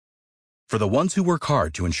For the ones who work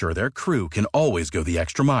hard to ensure their crew can always go the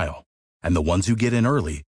extra mile, and the ones who get in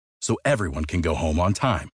early so everyone can go home on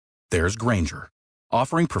time, there's Grainger,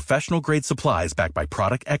 offering professional-grade supplies backed by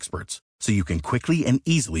product experts so you can quickly and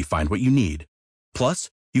easily find what you need. Plus,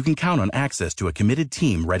 you can count on access to a committed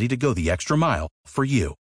team ready to go the extra mile for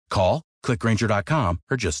you. Call, click Grainger.com,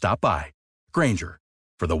 or just stop by. Grainger,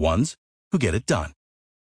 for the ones who get it done.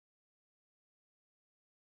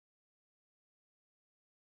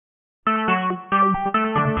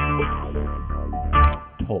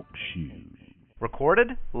 Talk shoes. Recorded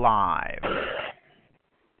live.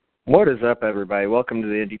 What is up, everybody? Welcome to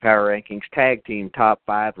the Indy Power Rankings Tag Team Top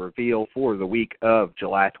 5 reveal for the week of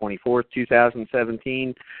July 24th,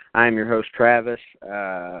 2017. I'm your host, Travis,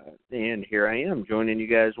 and here I am joining you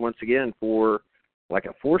guys once again for like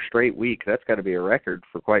a 4th straight week. That's got to be a record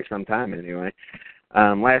for quite some time anyway.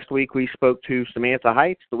 Last week we spoke to Samantha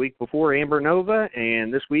Heights, the week before Amber Nova,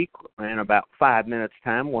 and this week, in about 5 minutes'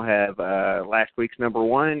 time, we'll have last week's number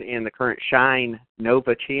 1 and the current Shine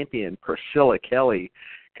Nova champion, Priscilla Kelly,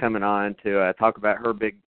 coming on to talk about her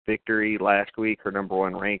big victory last week, her number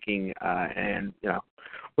 1 ranking, and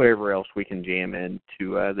whatever else we can jam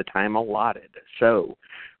into the time allotted. So,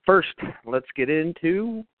 first, let's get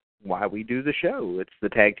into why we do the show. It's the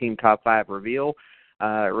Tag Team Top 5 reveal.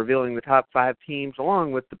 Revealing the top 5 teams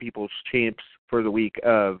along with the People's Champs for the week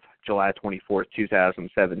of July 24th,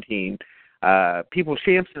 2017. People's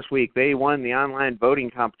Champs this week, they won the online voting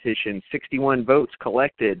competition. 61 votes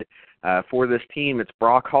collected for this team. It's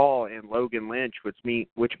Brock Hall and Logan Lynch, which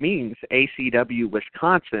means ACW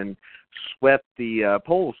Wisconsin swept the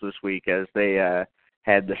polls this week as they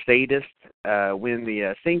had the Sadists win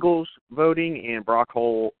the singles voting, and Brock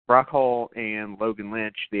Hall and Logan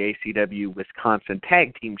Lynch, the ACW Wisconsin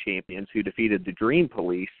Tag Team Champions, who defeated the Dream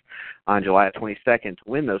Police on July 22nd to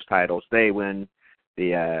win those titles. They win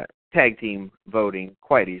the tag team voting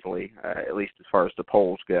quite easily, at least as far as the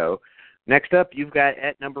polls go. Next up, you've got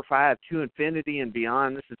at number 5, To Infinity and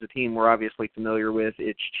Beyond. This is a team we're obviously familiar with.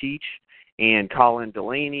 It's Cheech and Colin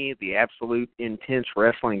Delaney, the Absolute Intense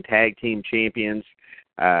Wrestling Tag Team Champions.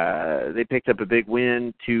 They picked up a big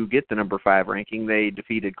win to get the number 5 ranking. They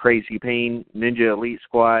defeated Crazy Payne, Ninja Elite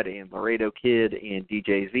Squad, and Laredo Kid and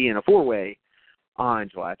DJ Z in a 4-way on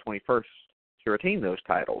July 21st to retain those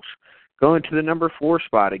titles. Going to the number 4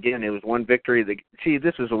 spot, again, it was one victory.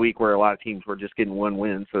 This was a week where a lot of teams were just getting one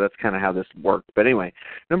win, so that's kind of how this worked. But anyway,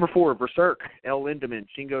 number 4, Berserk, El Lindemann,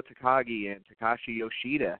 Shingo Takagi, and Takashi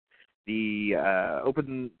Yoshida.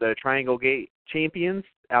 The Triangle Gate champions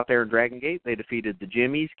out there in Dragon Gate. They defeated the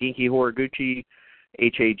Jimmies, Genki Horiguchi,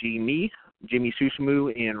 HAG Me, Jimmy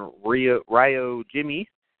Susumu, and Ryo Jimmy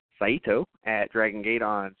Saito at Dragon Gate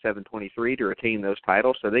on 7/23 to retain those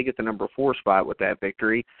titles. So they get the number 4 spot with that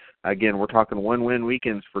victory. Again, we're talking one-win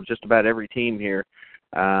weekends for just about every team here.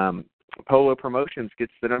 Polo Promotions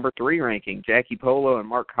gets the number 3 ranking. Jackie Polo and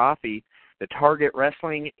Mark Coffey, the Target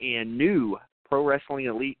Wrestling and new Pro Wrestling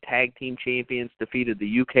Elite Tag Team Champions, defeated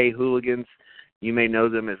the UK Hooligans. You may know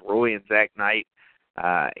them as Roy and Zach Knight,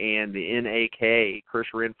 and the NAK, Chris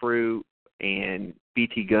Renfrew and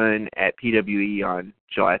BT Gunn at PWE on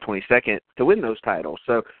July 22nd to win those titles.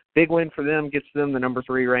 So big win for them, gets them the number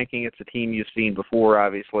 3 ranking. It's a team you've seen before,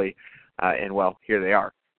 obviously, and, well, here they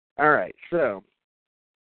are. All right, so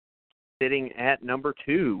sitting at number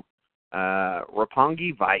 2,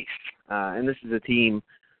 Roppongi Vice, and this is a team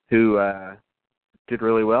who did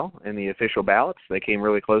really well in the official ballots. They came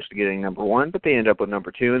really close to getting number 1, but they ended up with number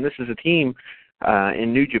 2, and this is a team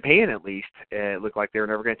in New Japan, at least, it looked like they were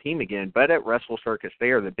never going to team again. But at Wrestle Circus,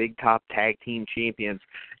 they are the big top tag team champions.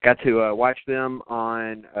 Got to watch them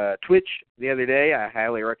on Twitch the other day. I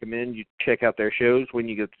highly recommend you check out their shows when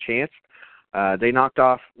you get the chance. They knocked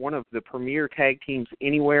off one of the premier tag teams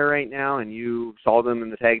anywhere right now, and you saw them in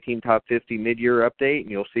the Tag Team Top 50 mid-year update, and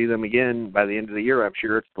you'll see them again by the end of the year. I'm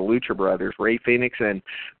sure it's the Lucha Brothers, Ray Phoenix and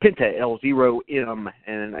Penta L0M.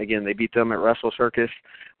 And, again, they beat them at Wrestle Circus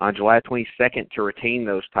on July 22nd to retain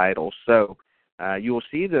those titles. So you will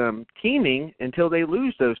see them teaming until they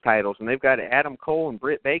lose those titles, and they've got Adam Cole and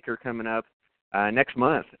Britt Baker coming up next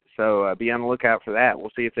month. So be on the lookout for that.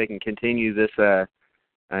 We'll see if they can continue this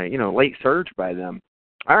late surge by them.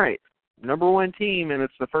 All right, number 1 team, and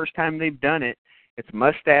it's the first time they've done it. It's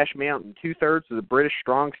Mustache Mountain, 2/3 of the British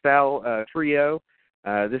Strong Style trio.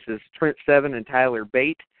 This is Trent Seven and Tyler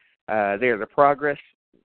Bate. They are the Progress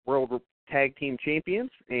World Tag Team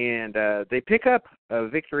Champions, and they pick up a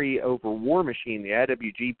victory over War Machine, the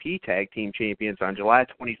IWGP Tag Team Champions, on July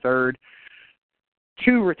 23rd.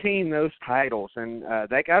 To retain those titles, and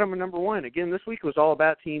that got them a number 1. Again, this week was all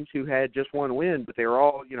about teams who had just one win, but they were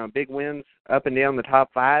all, big wins up and down the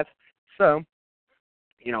top 5. So,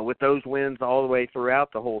 with those wins all the way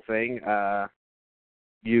throughout the whole thing,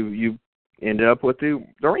 you ended up with the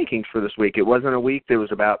rankings for this week. It wasn't a week that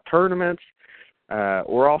was about tournaments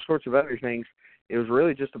or all sorts of other things. It was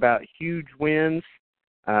really just about huge wins,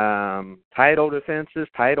 title defenses,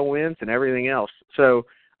 title wins, and everything else. So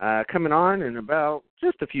coming on in about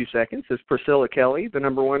just a few seconds is Priscilla Kelly, the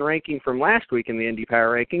number one ranking from last week in the Indy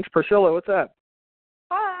Power Rankings. Priscilla, what's up?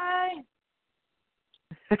 Hi.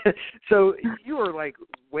 So you were like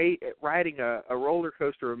riding a roller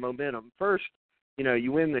coaster of momentum. First,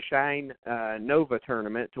 you win the Shine Nova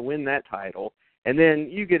tournament to win that title, and then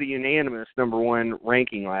you get a unanimous number one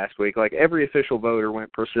ranking last week. Like every official voter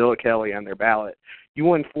went Priscilla Kelly on their ballot. You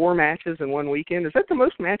won 4 matches in one weekend. Is that the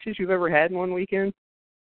most matches you've ever had in one weekend?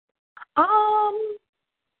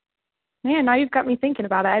 Man, now you've got me thinking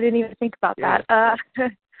about it. I didn't even think about that.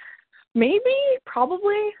 Maybe,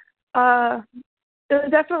 probably. It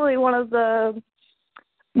was definitely one of the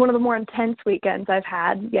more intense weekends I've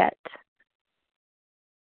had yet.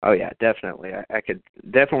 Oh yeah, definitely. I could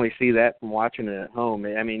definitely see that from watching it at home.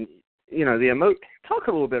 I mean, talk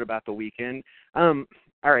a little bit about the weekend.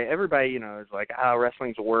 All right, everybody, is like,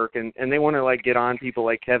 wrestling's a work, and they want to, like, get on people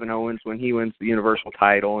like Kevin Owens when he wins the Universal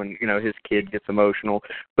title and, his kid gets emotional.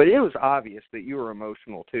 But it was obvious that you were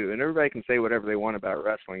emotional, too. And everybody can say whatever they want about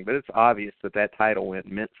wrestling, but it's obvious that title win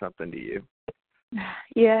meant something to you.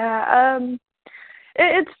 Yeah,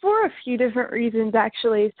 it's for a few different reasons,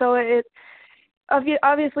 actually. So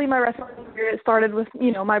obviously my wrestling career started with,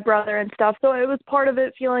 my brother and stuff. So it was part of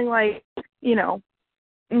it feeling like,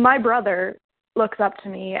 my brother looks up to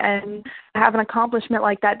me, and have an accomplishment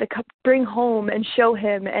like that to bring home and show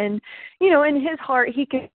him. And, in his heart,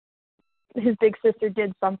 his big sister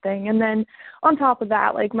did something. And then on top of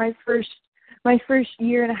that, like my first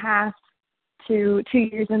year and a half to 2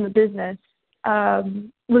 years in the business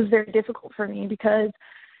was very difficult for me because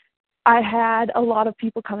I had a lot of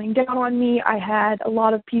people coming down on me. I had a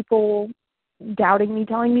lot of people doubting me,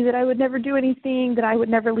 telling me that I would never do anything, that I would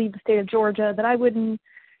never leave the state of Georgia, that I wouldn't,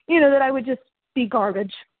 that I would just be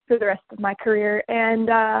garbage for the rest of my career.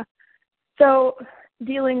 And so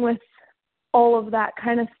dealing with all of that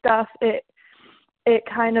kind of stuff, it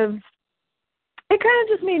kind of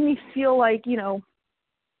just made me feel like,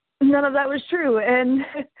 none of that was true. And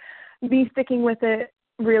me sticking with it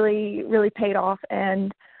really, really paid off.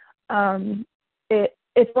 And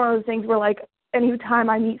it's one of those things where, like, anytime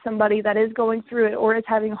I meet somebody that is going through it or is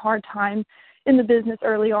having a hard time in the business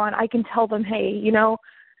early on, I can tell them, hey,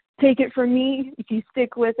 take it from me. If you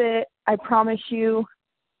stick with it, I promise you,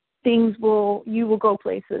 you will go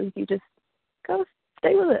places. You just go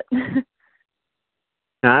stay with it.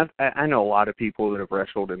 Now, I know a lot of people that have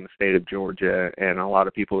wrestled in the state of Georgia and a lot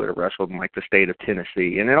of people that have wrestled in, like, the state of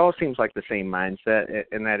Tennessee, and it all seems like the same mindset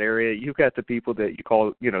in that area. You've got the people that you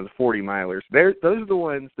call, the 40-milers. Those are the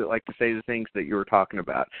ones that like to say the things that you were talking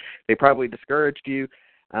about. They probably discouraged you.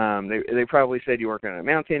 They probably said you weren't going to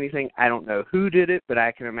amount to anything. I don't know who did it, but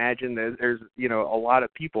I can imagine that there's, a lot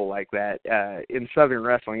of people like that in Southern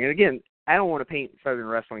wrestling. And again, I don't want to paint Southern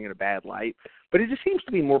wrestling in a bad light, but it just seems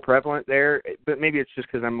to be more prevalent there, but maybe it's just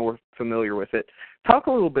because I'm more familiar with it. Talk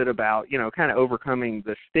a little bit about, kind of overcoming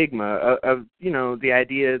the stigma of, the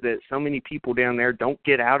idea that so many people down there don't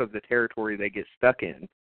get out of the territory they get stuck in.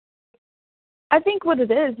 I think what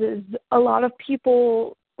it is a lot of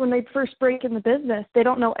people, when they first break in the business, they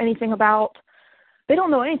don't know anything about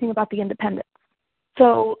the independents.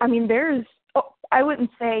 So, I mean, I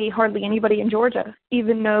wouldn't say hardly anybody in Georgia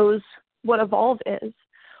even knows what Evolve is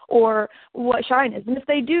or what Shine is. And if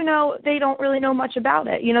they do know, they don't really know much about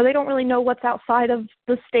it. They don't really know what's outside of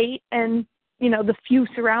the state and, the few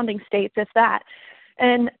surrounding states, if that.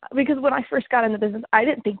 And because when I first got in the business, I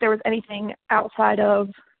didn't think there was anything outside of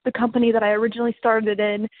the company that I originally started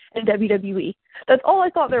in WWE. That's all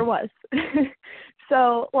I thought there was.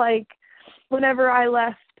 So, like, whenever I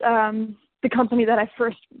left the company that I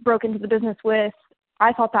first broke into the business with,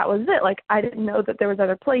 I thought that was it. Like, I didn't know that there was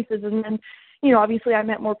other places. And then, obviously I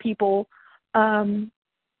met more people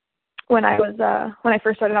when I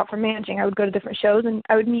first started out from managing. I would go to different shows and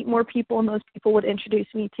I would meet more people, and those people would introduce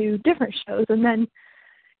me to different shows. And then,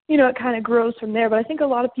 it kind of grows from there. But I think a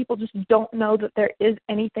lot of people just don't know that there is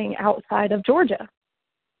anything outside of Georgia.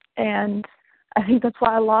 And I think that's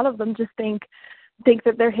why a lot of them just think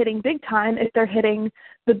that they're hitting big time if they're hitting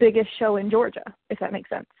the biggest show in Georgia, if that makes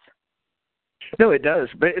sense. No, it does.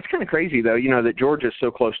 But it's kind of crazy, though, that Georgia's so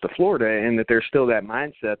close to Florida and that there's still that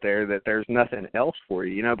mindset there that there's nothing else for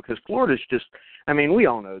you, because Florida's just, we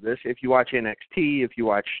all know this. If you watch NXT, if you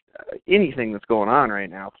watch anything that's going on right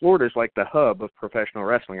now, Florida's like the hub of professional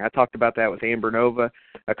wrestling. I talked about that with Amber Nova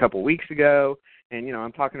a couple weeks ago, and,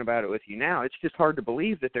 I'm talking about it with you now. It's just hard to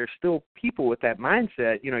believe that there's still people with that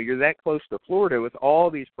mindset. You're that close to Florida with all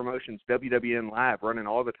these promotions, WWN Live running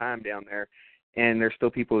all the time down there. And there's still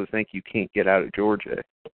people who think you can't get out of Georgia.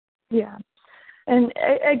 Yeah. And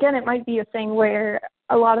again, it might be a thing where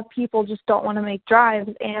a lot of people just don't want to make drives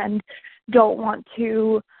and don't want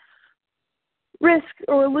to risk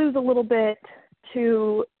or lose a little bit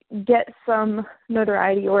to get some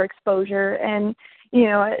notoriety or exposure. And,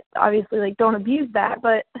 obviously, don't abuse that.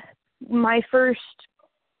 But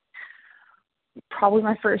probably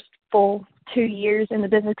my first full 2 years in the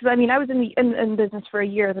business, because I was in business for a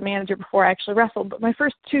year as a manager before I actually wrestled, but my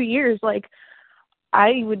first 2 years,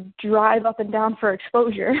 I would drive up and down for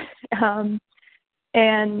exposure.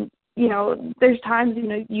 And there's times,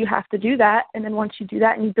 you have to do that, and then once you do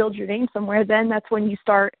that and you build your name somewhere, then that's when you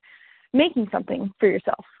start making something for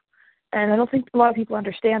yourself. And I don't think a lot of people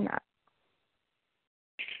understand that.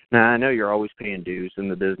 Now, I know you're always paying dues in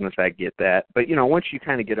the business. I get that. But, once you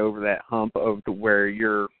kind of get over that hump of where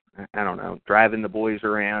you're, driving the boys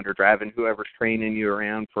around or driving whoever's training you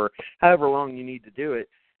around for however long you need to do it,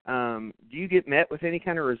 do you get met with any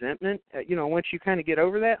kind of resentment, once you kind of get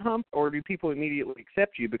over that hump, or do people immediately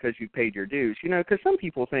accept you because you've paid your dues? Because some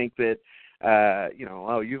people think that,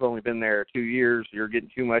 you've only been there 2 years, you're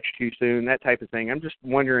getting too much too soon, that type of thing. I'm just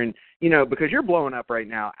wondering, because you're blowing up right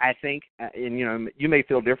now, I think, and, you may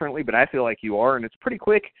feel differently, but I feel like you are, and it's pretty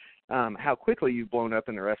quick how quickly you've blown up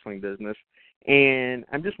in the wrestling business. And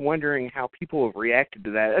I'm just wondering how people have reacted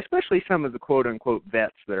to that, especially some of the quote-unquote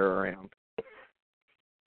vets that are around.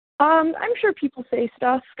 I'm sure people say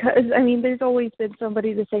stuff because, there's always been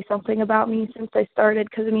somebody to say something about me since I started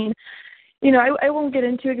because, I won't get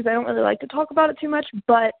into it because I don't really like to talk about it too much,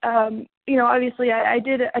 but, obviously I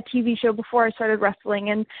did a TV show before I started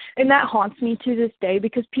wrestling, and that haunts me to this day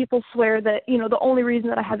because people swear that, the only reason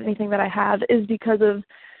that I have anything that I have is because of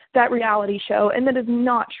that reality show, and that is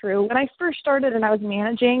not true. When I first started and I was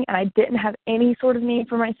managing and I didn't have any sort of name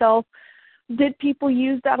for myself, did people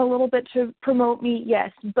use that a little bit to promote me?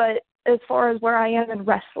 Yes, but as far as where I am in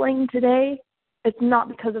wrestling today, it's not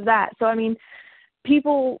because of that. So,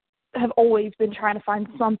 people have always been trying to find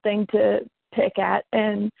something to pick at,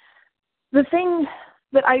 and the thing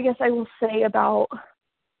that I guess I will say about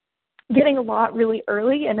getting a lot really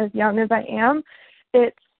early and as young as I am,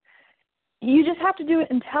 you just have to do it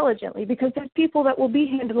intelligently because there's people that will be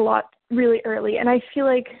handed a lot really early. And I feel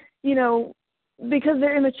like, because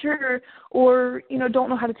they're immature or, don't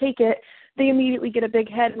know how to take it, they immediately get a big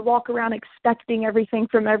head and walk around expecting everything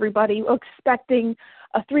from everybody, expecting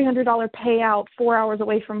a $300 payout 4 hours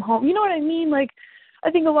away from home. You know what I mean? I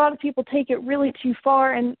think a lot of people take it really too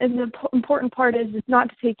far. And the important part is not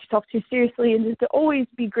to take yourself too seriously and just to always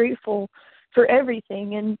be grateful for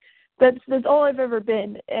everything. And that's all I've ever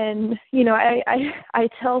been. And, I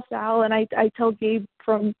tell Sal and I tell Gabe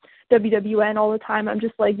from WWN all the time, I'm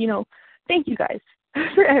just thank you guys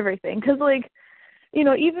for everything. Because,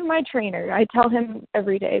 even my trainer, I tell him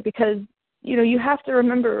every day because, you have to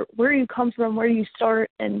remember where you come from, where you start.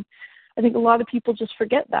 And I think a lot of people just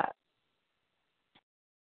forget that.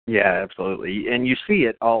 Yeah, absolutely. And you see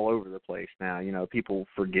it all over the place now, people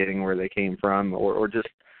forgetting where they came from or just,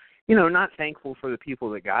 not thankful for the people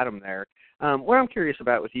that got them there. What I'm curious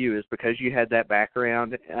about with you is because you had that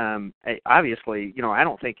background, obviously, I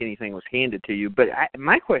don't think anything was handed to you, but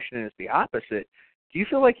my question is the opposite. Do you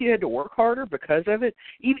feel like you had to work harder because of it?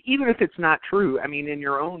 Even if it's not true, in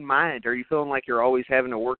your own mind, are you feeling like you're always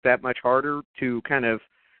having to work that much harder to kind of,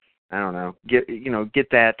 get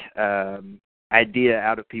that idea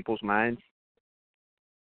out of people's minds?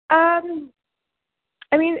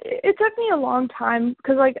 It took me a long time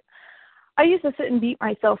because, I used to sit and beat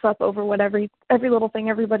myself up over what every little thing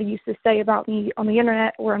everybody used to say about me on the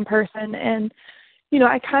internet or in person. And,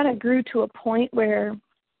 I kind of grew to a point where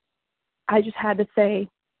I just had to say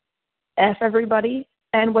F everybody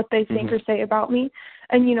and what they think or say about me.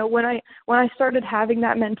 And, when I started having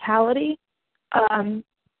that mentality,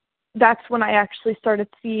 that's when I actually started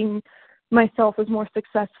seeing myself as more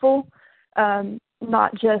successful,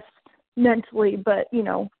 not just mentally, but,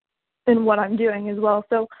 in what I'm doing as well.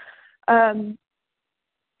 So,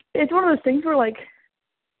 it's one of those things where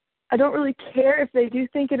I don't really care if they do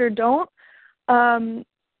think it or don't.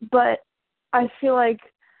 But I feel like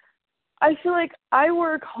I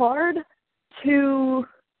work hard to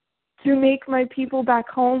make my people back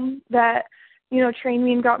home that trained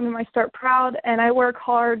me and got me my start proud, and I work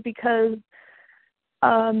hard because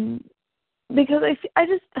I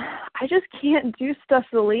just can't do stuff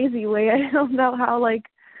the lazy way. I don't know how, like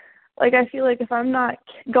I feel like if I'm not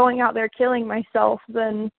going out there killing myself,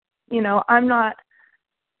 then, I'm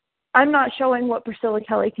not showing what Priscilla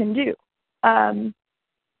Kelly can do. And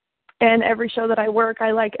every show that I work,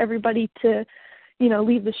 I like everybody to,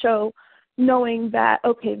 leave the show knowing that,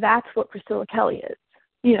 okay, that's what Priscilla Kelly is.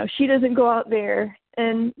 She doesn't go out there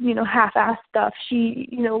and, half-ass stuff. She,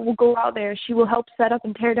 will go out there. She will help set up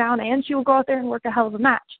and tear down, and she will go out there and work a hell of a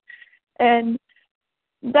match. And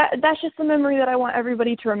that's just the memory that I want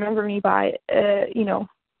everybody to remember me by.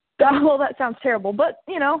 That sounds terrible, but,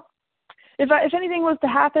 if anything was to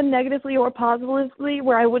happen negatively or positively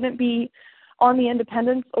where I wouldn't be on the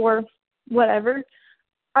independents or whatever,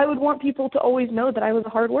 I would want people to always know that I was a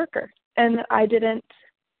hard worker and that I didn't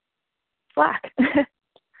slack.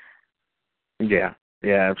 Yeah,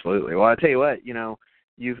 absolutely. Well, I'll tell you what,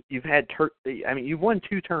 you've had you've won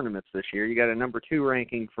 2 tournaments this year. You got a number 2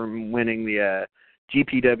 ranking from winning the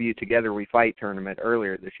GPW Together We Fight tournament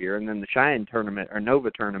earlier this year, and then the Cheyenne tournament or Nova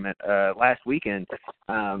tournament last weekend.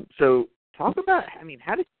 So talk about,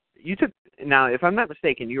 how did you took, now if I'm not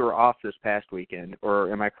mistaken, you were off this past weekend,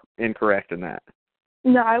 or am I incorrect in that?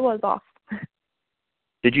 No, I was off.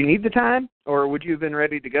 Did you need the time, or would you have been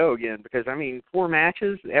ready to go again? Because, 4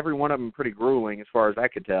 matches, every one of them pretty grueling as far as I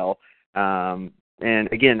could tell. And,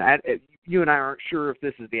 again, you and I aren't sure if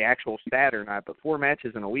this is the actual stat or not, but 4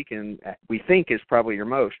 matches in a weekend we think is probably your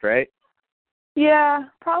most, right? Yeah,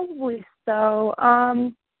 probably so.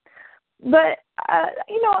 But, I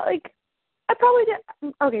probably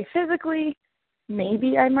didn't. Okay, physically,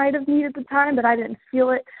 maybe I might have needed the time, but I didn't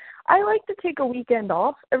feel it. I like to take a weekend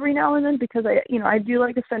off every now and then because I do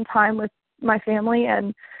like to spend time with my family,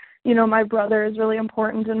 and, my brother is really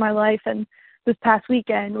important in my life, and this past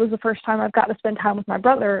weekend was the first time I've got to spend time with my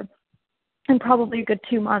brother in probably a good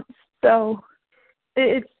 2 months. So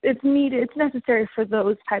it's needed, it's necessary for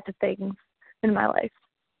those types of things in my life.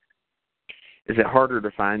 Is it harder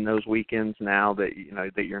to find those weekends now that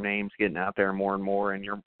that your name's getting out there more and more, and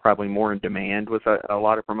you're probably more in demand with a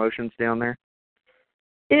lot of promotions down there?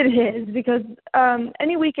 It is, because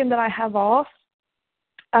any weekend that I have off,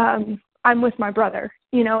 I'm with my brother,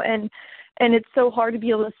 and it's so hard to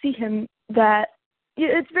be able to see him that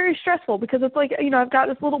it's very stressful, because it's like, I've got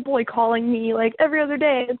this little boy calling me like every other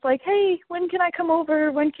day. It's like, hey, when can I come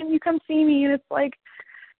over? When can you come see me? And it's like,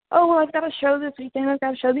 oh, well, I've got a show this weekend. I've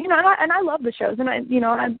got a show, and I love the shows, and I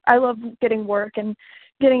love getting work and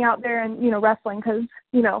getting out there and, wrestling, because,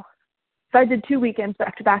 if I did 2 weekends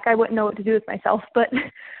back to back, I wouldn't know what to do with myself. But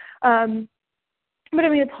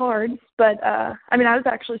it's hard. But I was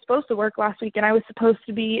actually supposed to work last week, and I was supposed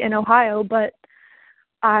to be in Ohio, but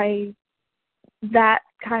that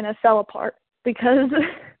kind of fell apart because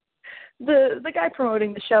the guy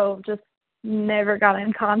promoting the show just never got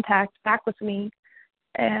in contact back with me.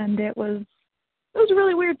 And it was a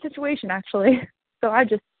really weird situation, actually. So I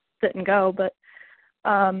just didn't go, but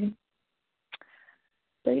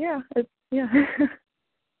yeah.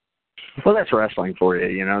 Well, that's wrestling for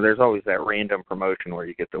you. There's always that random promotion where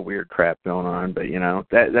you get the weird crap going on, but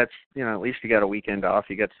that's at least you got a weekend off.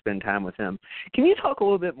 You got to spend time with him. Can you talk a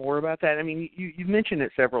little bit more about that? You've mentioned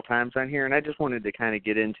it several times on here, and I just wanted to kind of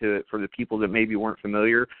get into it for the people that maybe weren't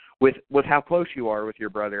familiar with how close you are with your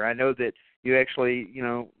brother. I know that you actually,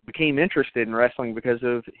 became interested in wrestling because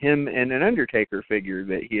of him and an Undertaker figure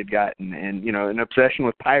that he had gotten, and an obsession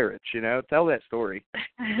with pirates. Tell that story.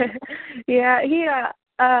 Yeah,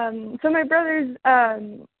 so my brother's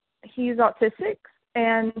he's autistic,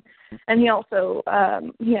 and he also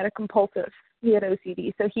he had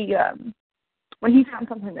OCD. So he when he found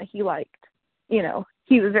something that he liked,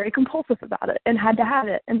 he was very compulsive about it and had to have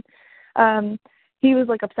it. And he was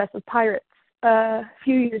like obsessed with pirates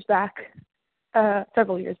few years back,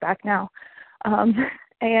 several years back now.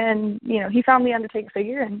 And he found the Undertaker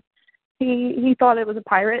figure, and he thought it was a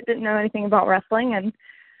pirate, didn't know anything about wrestling, and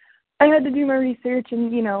I had to do my research,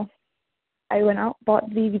 and, I went out, bought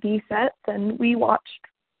DVD sets, and we watched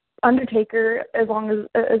Undertaker as well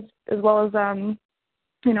as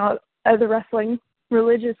the wrestling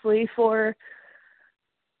religiously for a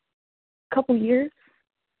couple years.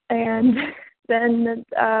 And then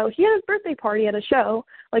he had his birthday party at a show,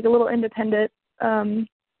 like a little independent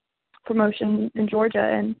promotion in Georgia,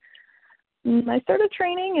 and I started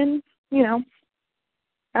training, and,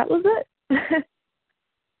 that was it.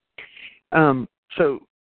 So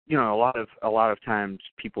a lot of times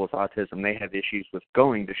people with autism, they have issues with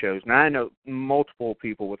going to shows. Now I know multiple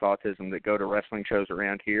people with autism that go to wrestling shows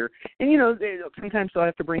around here, and sometimes they'll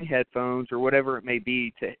have to bring headphones or whatever it may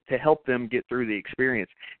be to help them get through the experience.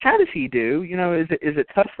 How does he do? Is it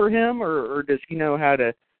tough for him, or does he know how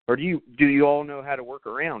to, or do you all know how to work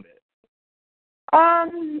around it?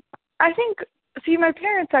 I think, my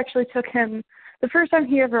parents actually took him, the first time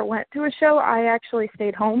he ever went to a show, I actually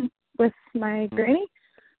stayed home with my granny.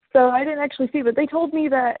 So I didn't actually see, but they told me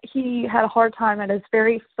that he had a hard time at his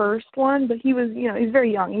very first one, but he was, he's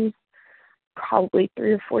very young. He's probably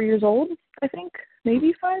 3 or 4 years old, I think,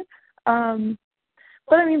 maybe 5.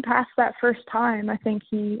 But I mean, past that first time, I think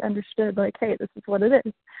he understood, like, hey, this is what it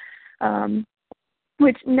is.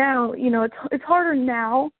 Which now, it's harder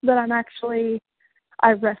now that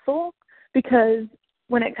I wrestle, because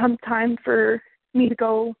when it comes time for me to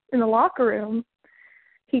go in the locker room,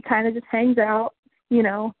 he kind of just hangs out,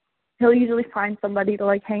 He'll usually find somebody to,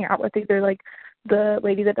 like, hang out with, either, like, the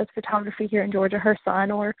lady that does photography here in Georgia, her son,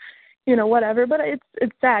 or, whatever. But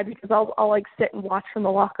it's sad, because I'll like, sit and watch from the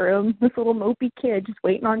locker room, this little mopey kid just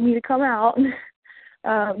waiting on me to come out.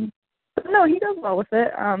 But no, he does well with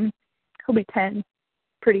it. He'll be 10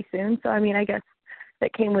 pretty soon. So, I mean, I guess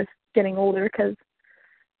that came with getting older, because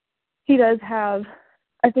he does have,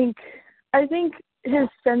 I think his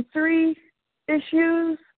sensory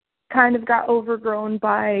issues kind of got overgrown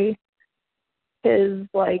by his,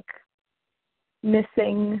 like,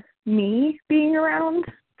 missing me being around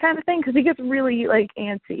kind of thing, because he gets really, like,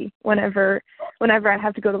 antsy whenever I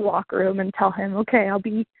have to go to the locker room and tell him, okay, I'll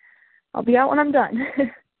be out when I'm done.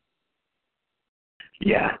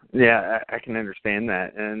 Yeah, I can understand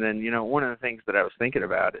that. And then, one of the things that I was thinking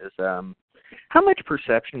about is how much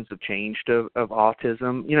perceptions have changed of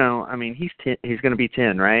autism. I mean, he's going to be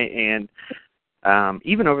 10, right? And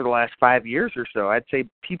even over the last 5 years or so, I'd say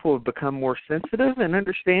people have become more sensitive and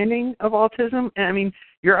understanding of autism. And I mean,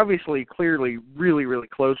 you're obviously clearly really, really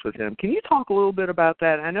close with him. Can you talk a little bit about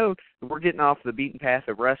that? I know we're getting off the beaten path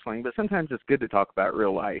of wrestling, but sometimes it's good to talk about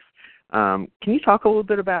real life. Can you talk a little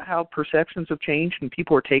bit about how perceptions have changed and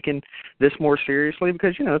people are taking this more seriously?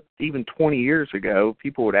 Because, even 20 years ago,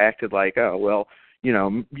 people would have acted like, oh, well,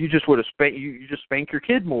 you just would have you just spank your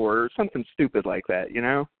kid more, or something stupid like that,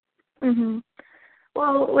 Mhm.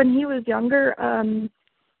 Well, when he was younger, I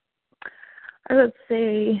would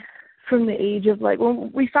say from the age of, like,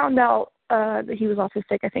 when we found out that he was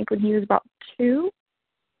autistic, I think when he was about 2,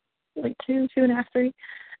 like 2.5, 3.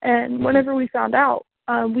 And whenever we found out,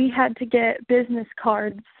 we had to get business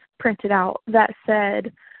cards printed out that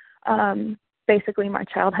said, basically, my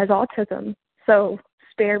child has autism, so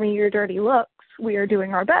spare me your dirty looks. We are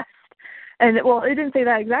doing our best. And, it didn't say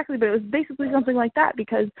that exactly, but it was basically something like that,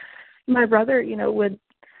 because my brother, would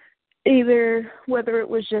either, whether it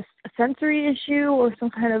was just a sensory issue or some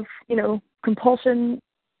kind of, compulsion,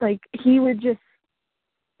 like, he would just,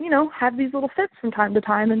 have these little fits from time to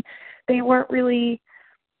time, and they weren't really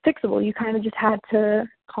fixable. You kind of just had to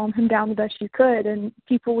calm him down the best you could, and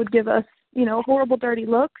people would give us, horrible, dirty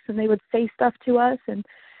looks, and they would say stuff to us, and,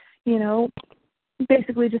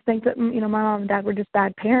 basically just think that, my mom and dad were just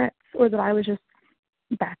bad parents, or that I was just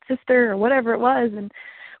a bad sister, or whatever it was, and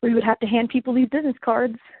we would have to hand people these business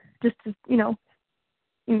cards just to,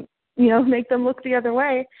 make them look the other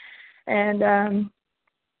way. And,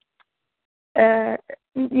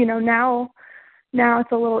 now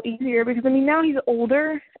it's a little easier, because, I mean, now he's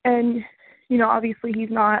older, and, obviously he's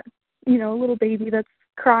not, a little baby that's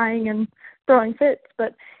crying and throwing fits,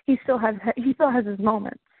 but he still has his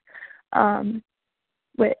moments,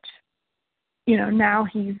 which, now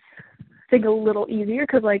he's, I think, a little easier,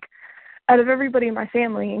 because, like, out of everybody in my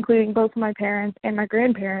family, including both my parents and my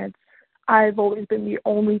grandparents, I've always been the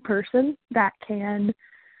only person that can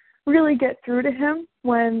really get through to him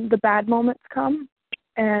when the bad moments come,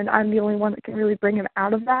 and I'm the only one that can really bring him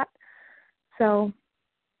out of that. So,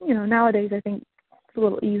 nowadays I think it's a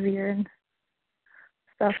little easier and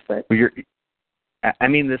stuff. But I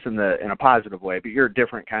mean this in a positive way, but you're a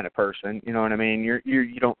different kind of person. You know what I mean?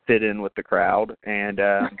 You don't fit in with the crowd, and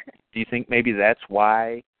do you think maybe that's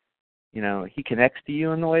why he connects to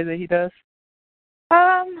you in the way that he does?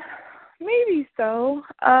 Maybe so.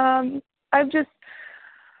 I've just,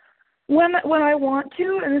 when I want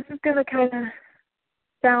to, and this is going to kind of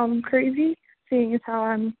sound crazy, seeing as how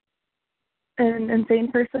I'm an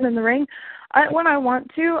insane person in the ring, when I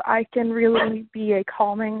want to, I can really be a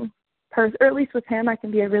calming person, or at least with him, I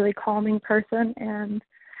can be a really calming person, and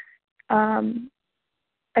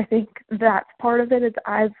I think that's part of it, is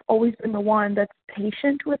I've always been the one that's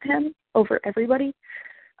patient with him over everybody.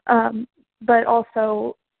 But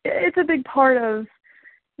also, it's a big part of,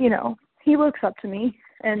 he looks up to me,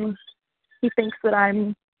 and he thinks that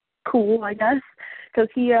I'm cool, I guess, because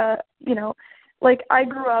he, like, I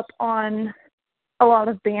grew up on a lot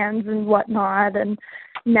of bands and whatnot, and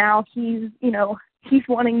now he's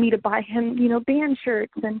wanting me to buy him, band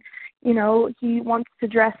shirts, and, he wants to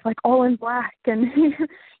dress, like, all in black, and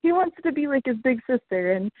he wants to be like his big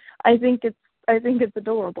sister, and I think it's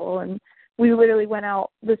adorable. And we literally went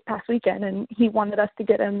out this past weekend, and he wanted us to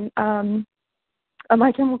get him a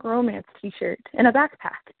My Chemical Romance t-shirt and a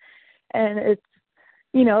backpack, and it's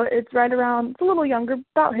right around, it's a little younger,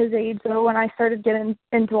 about his age, so when I started getting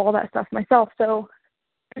into all that stuff myself, so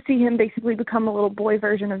to see him basically become a little boy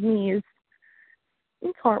version of me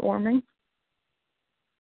it's heartwarming.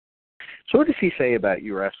 So what does he say about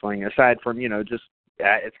you wrestling, aside from, just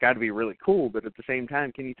it's got to be really cool, but at the same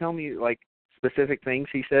time, can you tell me, like, specific things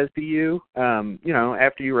he says to you,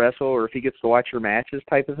 after you wrestle, or if he gets to watch your matches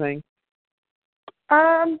type of thing?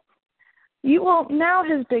 Well, now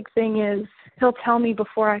his big thing is he'll tell me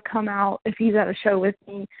before I come out, if he's at a show with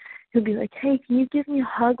me, he'll be like, hey, can you give me a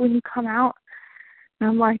hug when you come out? And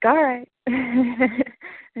I'm like, all right.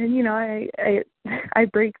 And, I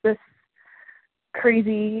break this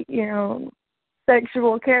crazy,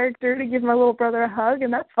 sexual character to give my little brother a hug,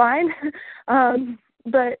 and that's fine.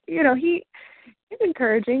 But, he's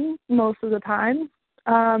encouraging most of the time.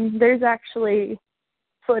 There's actually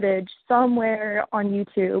footage somewhere on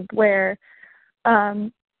YouTube where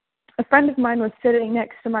a friend of mine was sitting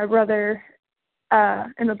next to my brother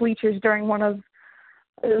in the bleachers during one of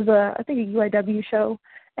I think a UIW show,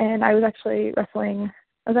 and I was actually wrestling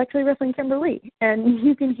Kimberly, and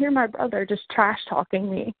you can hear my brother just trash talking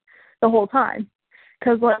me the whole time,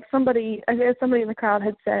 because like somebody in the crowd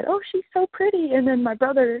had said, "Oh, she's so pretty," and then my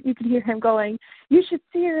brother, you could hear him going, "You should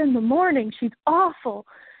see her in the morning. She's awful."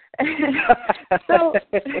 So,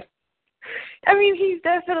 I mean, he's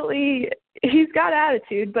got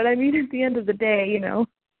attitude, but I mean, at the end of the day,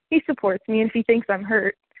 he supports me, and if he thinks I'm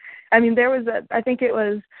hurt, I mean,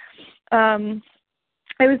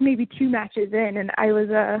 I was maybe 2 matches in, and I was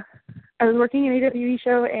working an AWE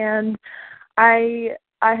show, and I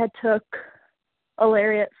had took a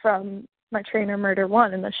lariat from my trainer, Murder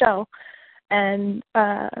One, in the show, and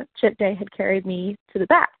Chip Day had carried me to the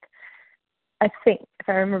back, I think, if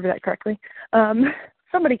I remember that correctly.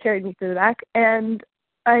 Somebody carried me to the back, and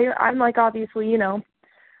I'm like, obviously,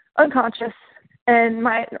 unconscious, and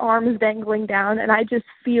my arm is dangling down, and I just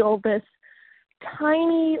feel this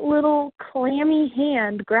tiny little clammy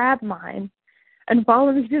hand grab mine and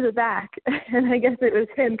follow me to the back. And I guess it was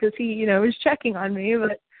him, because he, was checking on me,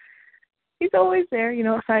 but he's always there,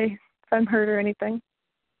 if I'm hurt or anything.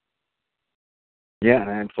 Yeah,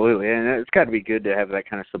 absolutely. And it's got to be good to have that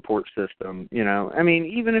kind of support system, I mean,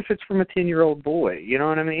 even if it's from a 10-year-old boy, you know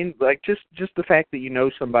what I mean? Like, just the fact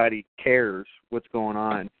that somebody cares what's going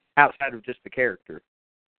on outside of just the character.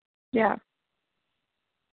 Yeah.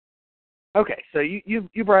 Okay, so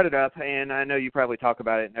you brought it up, and I know you probably talk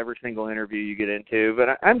about it in every single interview you get into,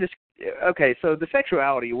 but I'm just, okay, so the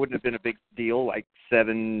sexuality wouldn't have been a big deal like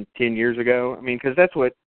 7-10 years ago. I mean, because that's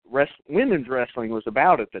what women's wrestling was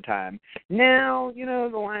about at the time. Now,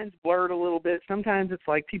 the line's blurred a little bit. Sometimes it's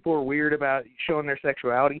like people are weird about showing their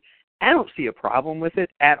sexuality. I don't see a problem with it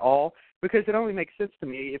at all, because it only makes sense to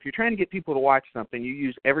me. If you're trying to get people to watch something, you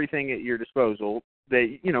use everything at your disposal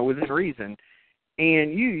that, within reason,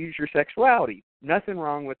 and you use your sexuality. Nothing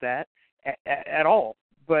wrong with that at all.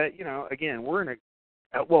 But, again, we're in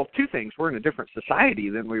two things. We're in a different society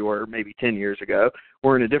than we were maybe 10 years ago.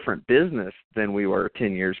 We're in a different business than we were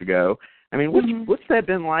 10 years ago. I mean, what's that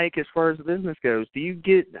been like as far as the business goes? Do you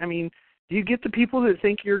get the people that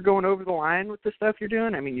think you're going over the line with the stuff you're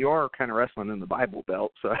doing? I mean, you are kind of wrestling in the Bible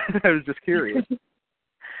Belt, so I was just curious.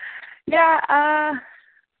 Yeah,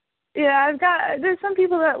 there's some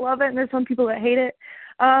people that love it, and there's some people that hate it.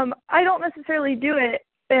 I don't necessarily do it,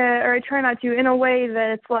 or I try not to, in a way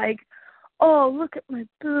that it's like, oh, look at my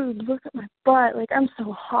boobs, look at my butt, like, I'm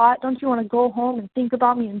so hot, don't you want to go home and think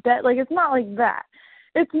about me in bed? Like, it's not like that.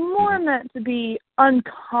 It's more meant to be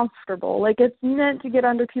uncomfortable. Like, it's meant to get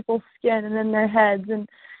under people's skin and in their heads, and,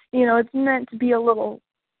 it's meant to be a little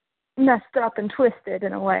messed up and twisted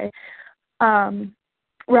in a way,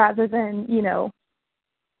 rather than,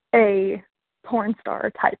 a porn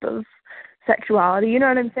star type of sexuality. You know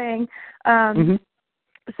what I'm saying?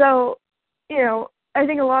 So, I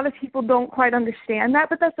think a lot of people don't quite understand that,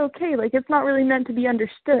 but that's okay. Like, it's not really meant to be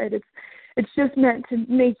understood. It's just meant to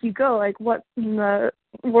make you go, like, what in the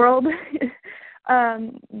world?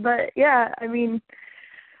 But yeah, I mean,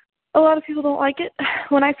 a lot of people don't like it.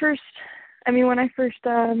 When I first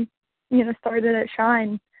started at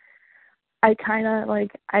Shine, I kind of,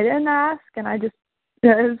 like, I didn't ask, and I just,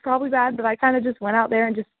 it was probably bad, but I kind of just went out there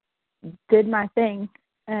and just did my thing.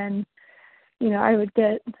 And, you know, I would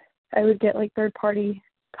get like third-party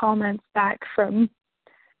comments back from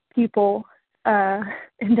people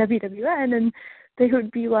in WWN, and they would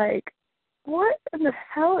be like, what in the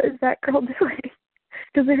hell is that girl doing?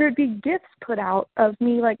 Because there would be GIFs put out of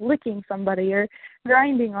me, like, licking somebody or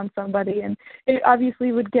grinding on somebody, and it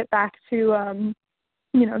obviously would get back to,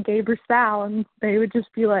 you know, Gabe or Sal, and they would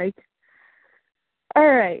just be like, all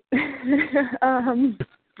right. And,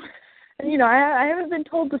 you know, I haven't been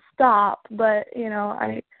told to stop, but, you know,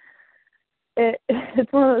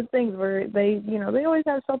 it's one of those things where they, you know, they always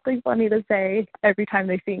have something funny to say every time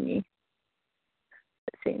they see me,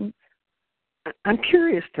 it seems. I'm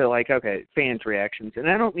curious to, like, okay, fans' reactions, and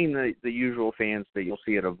I don't mean the usual fans that you'll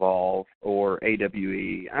see at Evolve or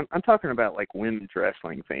AWE. I'm talking about, like, women's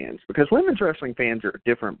wrestling fans, because women's wrestling fans are a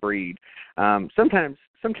different breed. Sometimes,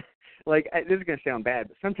 like, this is going to sound bad,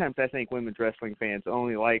 but sometimes I think women's wrestling fans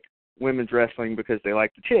only like women's wrestling because they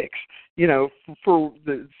like the chicks, you know, for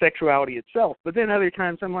the sexuality itself. But then other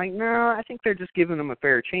times I'm like, no, I think they're just giving them a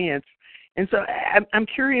fair chance. And so I'm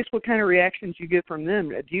curious what kind of reactions you get from them.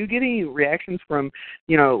 Do you get any reactions from,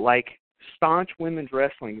 you know, like staunch women's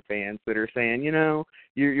wrestling fans that are saying, you know,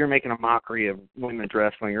 you're making a mockery of women's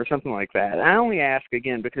wrestling or something like that? I only ask,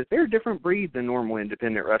 again, because they're a different breed than normal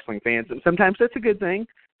independent wrestling fans. And sometimes that's a good thing.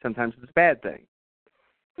 Sometimes it's a bad thing.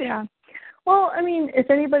 Yeah. Well, I mean, if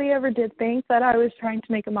anybody ever did think that I was trying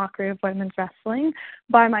to make a mockery of women's wrestling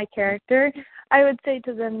by my character, I would say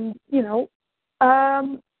to them, you know,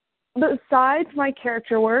 besides my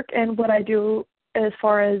character work and what I do as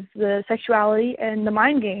far as the sexuality and the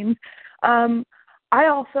mind games, I'd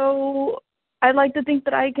like to think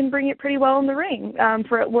that I can bring it pretty well in the ring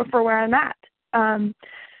for where I'm at.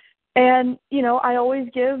 And, you know, I always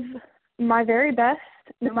give my very best,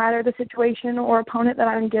 no matter the situation or opponent that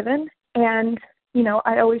I'm given. And, you know,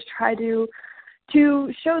 I always try to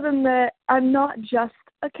show them that I'm not just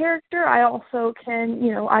a character. I also can,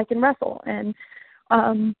 you know, I can wrestle. And,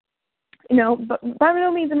 you know, but by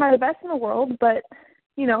no means am I the best in the world, but,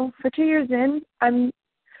 you know, for 2 years in, I'm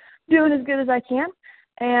doing as good as I can.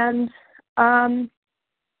 And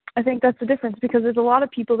I think that's the difference, because there's a lot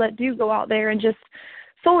of people that do go out there and just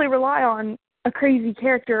solely rely on a crazy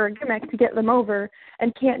character or gimmick to get them over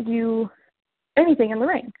and can't do anything in the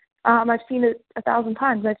ring. I've seen it 1,000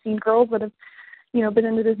 times. I've seen girls that have, you know, been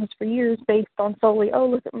in the business for years based on solely, oh,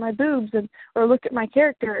 look at my boobs or look at my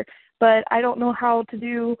character, but I don't know how to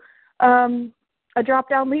do a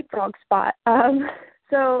drop-down leapfrog spot.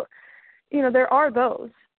 So, you know, there are those,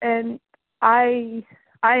 and I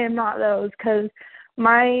am not those, because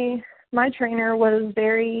my trainer was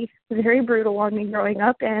very, very brutal on me growing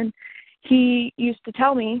up, and he used to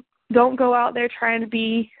tell me, don't go out there trying to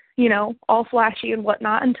be, you know, all flashy and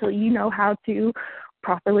whatnot until you know how to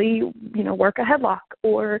properly, you know, work a headlock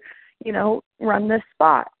or, you know, run this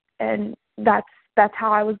spot. And that's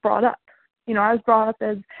how I was brought up. You know, I was brought up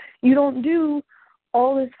as, you don't do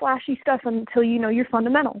all this flashy stuff until you know your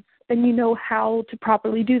fundamentals and you know how to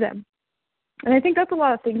properly do them. And I think that's a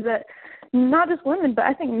lot of things that not just women, but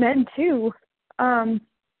I think men too,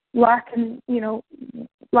 lack in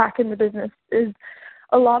the business, is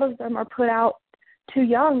a lot of them are put out too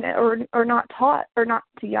young or not taught, or not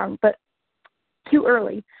too young, but too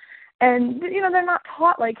early. And, you know, they're not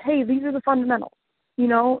taught, like, hey, these are the fundamentals, you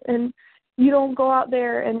know, and you don't go out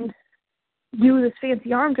there and do this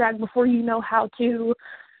fancy arm drag before you know how to,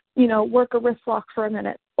 you know, work a wrist lock for a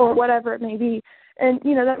minute or whatever it may be. And,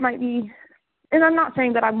 you know, that might be, and I'm not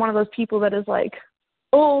saying that I'm one of those people that is like,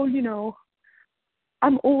 oh, you know,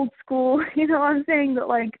 I'm old school. You know, I'm saying that,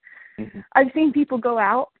 like, I've seen people go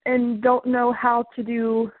out and don't know how to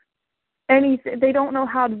do anything. They don't know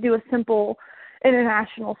how to do a simple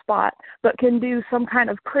international spot, but can do some kind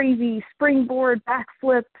of crazy springboard,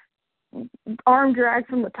 backflip, arm drag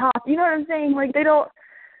from the top. You know what I'm saying? Like, they don't,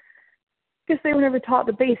 I guess they were never taught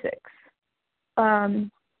the basics. And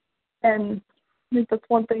I think that's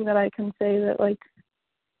one thing that I can say that, like,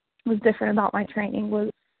 was different about my training, was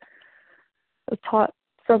taught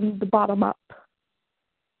from the bottom up.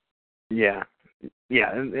 Yeah,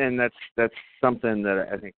 and that's something that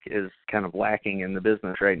I think is kind of lacking in the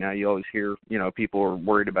business right now. You always hear, you know, people are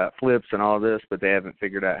worried about flips and all this, but they haven't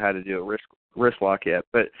figured out how to do a wrist lock yet.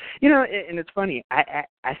 But, you know, and it's funny, I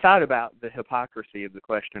thought about the hypocrisy of the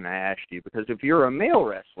question I asked you, because if you're a male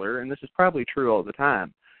wrestler, and this is probably true all the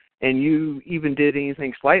time, and you even did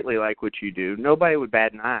anything slightly like what you do, nobody would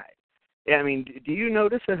bat an eye. Yeah, I mean, do you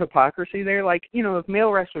notice the hypocrisy there? Like, if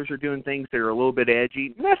male wrestlers are doing things that are a little bit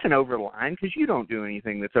edgy, nothing over the line, because you don't do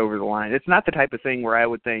anything that's over the line. It's not the type of thing where I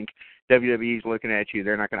would think WWE's looking at you,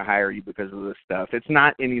 they're not going to hire you because of this stuff. It's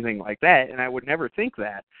not anything like that, and I would never think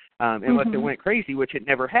that unless it went crazy, which it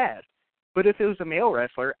never has. But if it was a male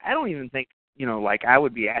wrestler, I don't even think, like I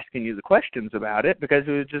would be asking you the questions about it, because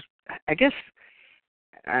it was just, I guess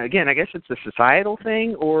it's a societal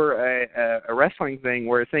thing or a wrestling thing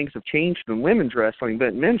where things have changed in women's wrestling, but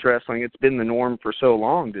in men's wrestling, it's been the norm for so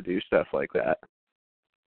long to do stuff like that.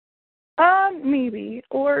 Maybe.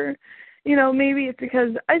 Or, maybe it's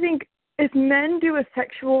because I think if men do a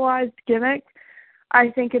sexualized gimmick,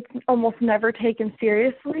 I think it's almost never taken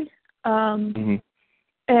seriously. And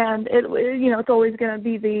it's always going to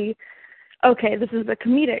be okay, this is a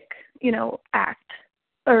comedic, act.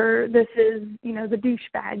 Or this is, the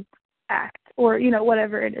douchebag act, or,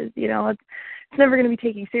 whatever it is, it's never going to be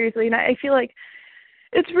taken seriously. And I feel like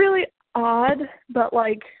it's really odd, but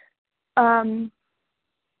like, as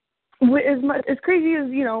crazy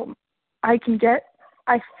as, I can get,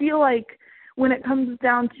 I feel like when it comes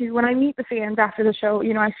down to, when I meet the fans after the show,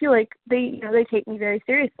 I feel like they take me very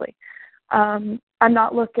seriously. I'm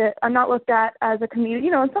not looked at as a comedic,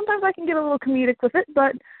 and sometimes I can get a little comedic with it,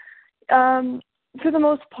 but, for the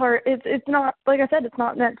most part, it's not, like I said, it's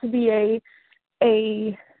not meant to be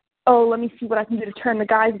let me see what I can do to turn the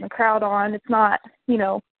guys in the crowd on. It's not,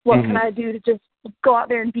 what can I do to just go out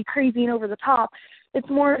there and be crazy and over the top. It's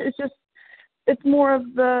more of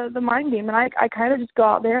the mind game, and I kind of just go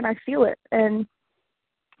out there and I feel it, and,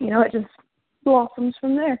 it just blossoms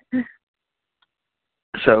from there.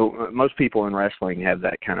 So most people in wrestling have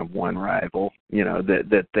that kind of one rival,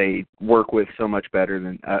 that they work with so much better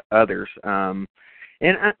than others.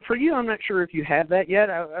 And for you, I'm not sure if you have that yet.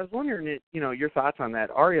 I was wondering, your thoughts on that.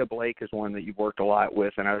 Aria Blake is one that you've worked a lot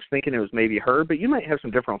with, and I was thinking it was maybe her, but you might have some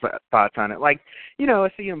different thoughts on it. Like, a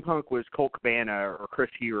CM Punk was Colt Cabana or Chris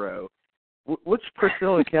Hero. What's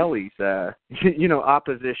Priscilla Kelly's,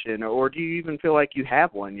 opposition, or do you even feel like you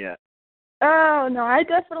have one yet? Oh, no, I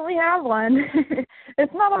definitely have one.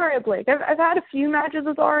 It's not Aria Blake. I've had a few matches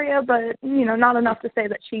with Aria, but, not enough to say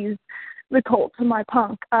that she's the Colt to my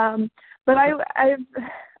Punk. But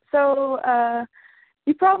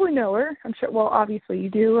you probably know her. I'm sure, well, obviously you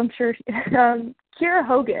do. I'm sure. Kiera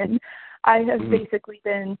Hogan, I have basically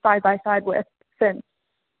been side by side with since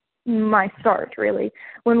my start, really.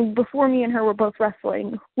 Before me and her were both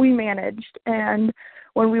wrestling, we managed. And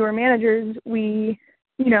when we were managers, we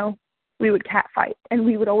would catfight, and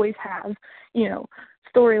we would always have,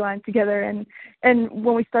 storylines together. And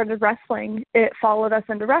when we started wrestling, it followed us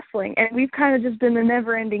into wrestling. And we've kind of just been the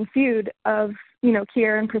never-ending feud of,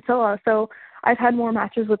 Kiera and Priscilla. So I've had more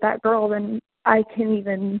matches with that girl than I can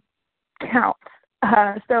even count.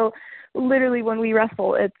 So literally when we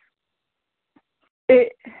wrestle,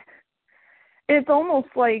 it's almost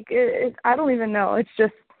like, I don't even know. It's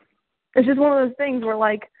just one of those things where,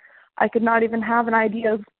 like, I could not even have an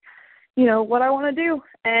idea of, what I want to do.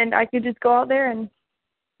 And I could just go out there and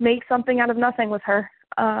make something out of nothing with her.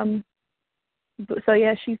 So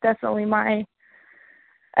yeah, she's definitely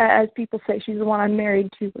as people say, she's the one I'm married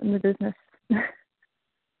to in the business.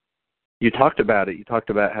 You talked about it. You talked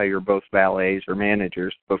about how you're both valets or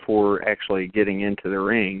managers before actually getting into the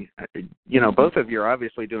ring. Both of you are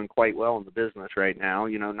obviously doing quite well in the business right now,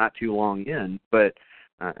 not too long in. But,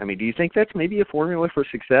 do you think that's maybe a formula for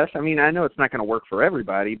success? I know it's not going to work for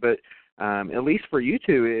everybody, but at least for you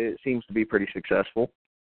two, it seems to be pretty successful.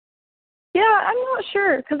 Yeah, I'm not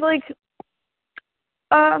sure, because,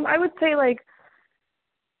 I would say,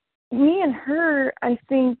 me and her, I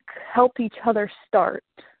think, help each other start.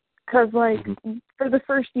 Because, for the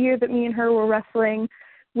first year that me and her were wrestling,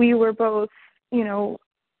 we were both,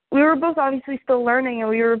 obviously still learning, and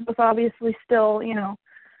we were both obviously still, a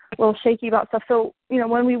little shaky about stuff. So,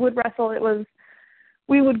 when we would wrestle,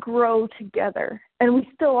 we would grow together. And we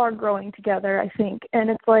still are growing together, I think. And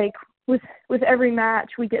it's like, with every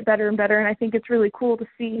match, we get better and better. And I think it's really cool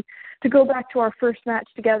to go back to our first match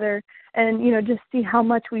together and, just see how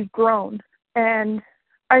much we've grown. And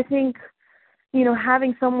I think,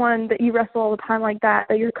 having someone that you wrestle all the time like that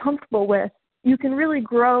you're comfortable with, you can really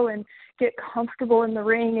grow and get comfortable in the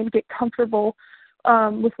ring and get comfortable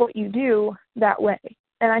with what you do that way.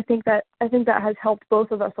 And I think that has helped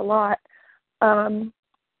both of us a lot. And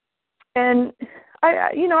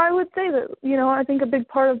I would say that, I think a big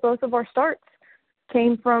part of both of our starts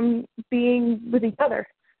came from being with each other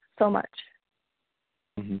so much.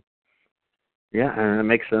 Mm-hmm. Yeah, and it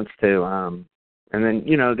makes sense too. And then,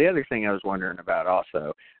 the other thing I was wondering about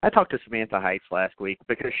also, I talked to Samantha Heights last week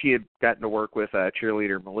because she had gotten to work with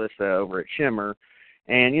cheerleader Melissa over at Shimmer.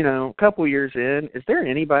 And, a couple years in, is there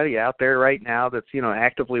anybody out there right now that's,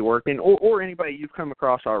 actively working or anybody you've come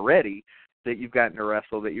across already that you've gotten to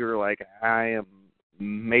wrestle that you were like, I am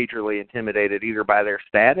majorly intimidated either by their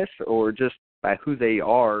status or just by who they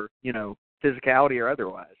are, physicality or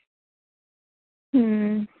otherwise?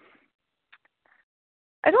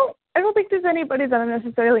 I don't think there's anybody that I'm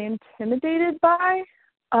necessarily intimidated by.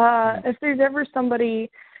 If there's ever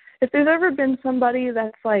been somebody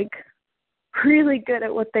that's like really good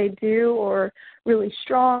at what they do or really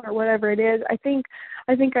strong or whatever it is, I think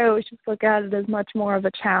I always just look at it as much more of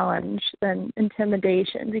a challenge than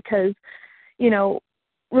intimidation because,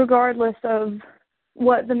 regardless of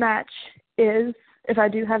what the match is, if I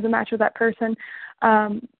do have the match with that person,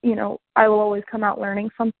 I will always come out learning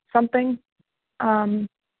something.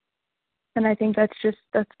 And I think that's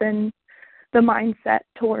been the mindset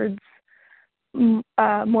towards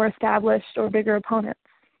more established or bigger opponents.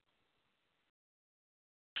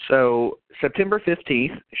 So September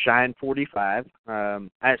 15th, Shine 45. I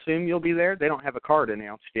assume you'll be there. They don't have a card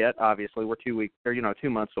announced yet. Obviously, we're 2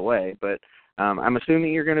 months away. But I'm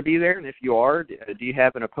assuming you're going to be there. And if you are, do you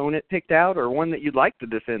have an opponent picked out or one that you'd like to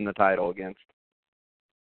defend the title against?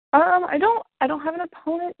 I don't have an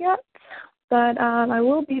opponent yet, but I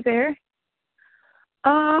will be there.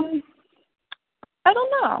 I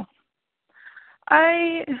don't know.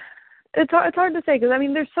 It's hard to say because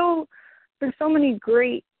there's so many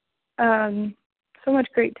great, so much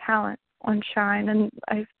great talent on Shine, and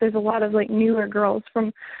there's a lot of like newer girls.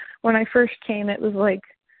 From when I first came, it was like,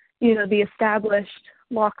 the established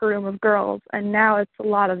locker room of girls, and now it's a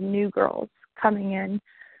lot of new girls coming in.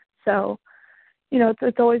 So,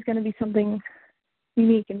 it's always going to be something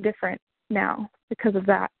unique and different now because of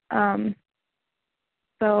that.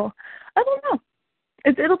 So I don't know.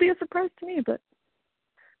 It'll be a surprise to me, but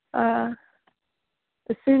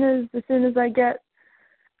as soon as I get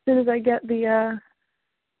the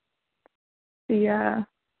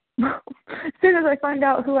as soon as I find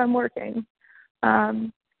out who I'm working,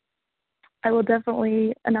 I will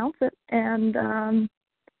definitely announce it, and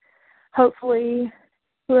hopefully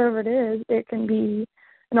whoever it is, it can be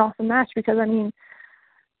an awesome match because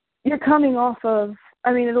you're coming off of.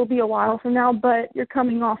 It'll be a while from now, but you're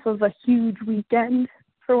coming off of a huge weekend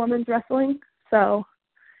for women's wrestling. So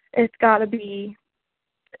it's got to be,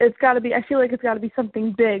 I feel like it's got to be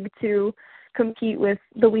something big to compete with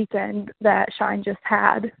the weekend that Shine just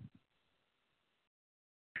had.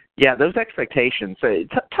 Yeah, those expectations.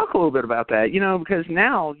 Talk a little bit about that, because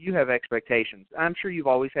now you have expectations. I'm sure you've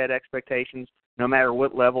always had expectations, no matter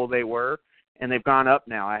what level they were. And they've gone up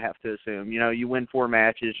now, I have to assume. You win 4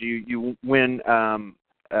 matches, you win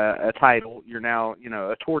a title. You're now,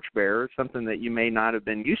 a torchbearer, something that you may not have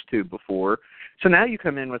been used to before. So now you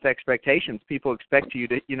come in with expectations. People expect you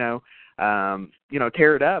to,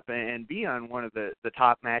 tear it up and be on one of the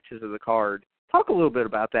top matches of the card. Talk a little bit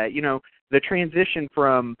about that. The transition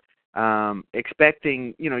from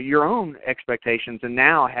expecting, your own expectations and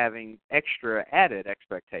now having extra added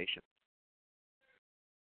expectations.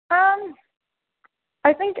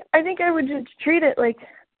 I think I would just treat it like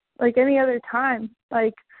any other time.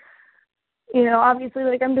 Obviously,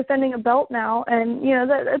 I'm defending a belt now, and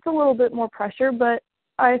that it's a little bit more pressure, but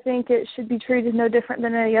I think it should be treated no different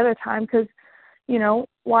than any other time because,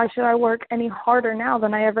 why should I work any harder now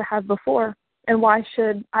than I ever have before? And why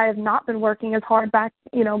should I have not been working as hard back,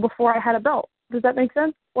 before I had a belt? Does that make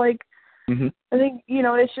sense? Mm-hmm. I think,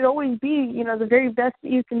 it should always be, the very best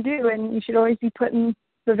that you can do, and you should always be putting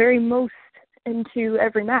the very most into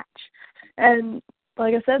every match. And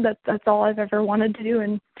like I said, that's all I've ever wanted to do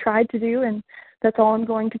and tried to do, and that's all I'm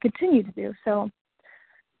going to continue to do. So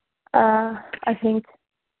I think,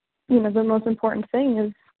 the most important thing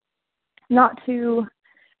is not to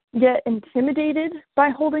get intimidated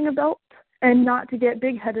by holding a belt and not to get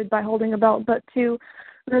big-headed by holding a belt, but to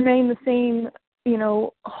remain the same,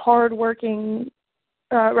 hard-working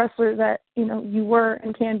wrestler that, you were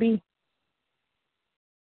and can be.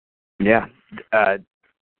 Yeah.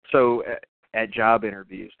 So at job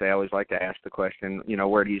interviews, they always like to ask the question,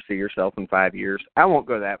 where do you see yourself in 5 years? I won't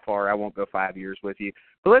go that far. I won't go 5 years with you.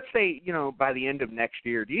 But let's say, by the end of next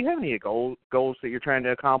year, do you have any goals that you're trying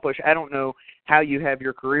to accomplish? I don't know how you have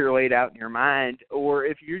your career laid out in your mind, or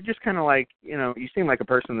if you're just kind of like, you seem like a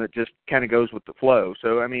person that just kind of goes with the flow.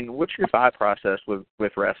 So, what's your thought process with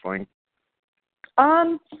wrestling?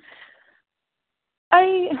 I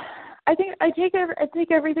think I take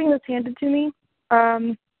everything that's handed to me,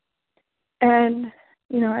 and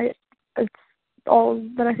it's all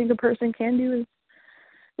that I think a person can do is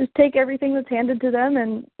just take everything that's handed to them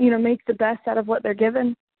and, make the best out of what they're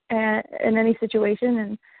given in any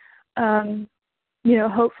situation. And,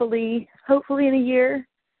 hopefully in a year,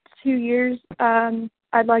 2 years,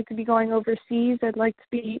 I'd like to be going overseas. I'd like to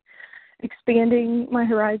be expanding my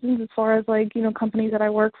horizons as far as companies that I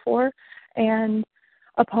work for and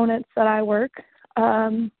opponents that I work.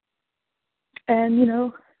 And,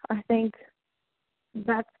 I think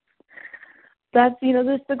that's that's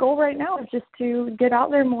the goal right now is just to get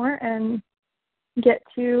out there more and get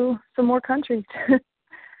to some more countries.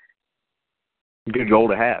 Good goal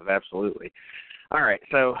to have, absolutely. All right,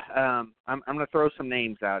 so I'm going to throw some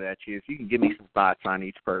names out at you. If you can give me some thoughts on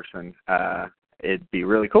each person, it'd be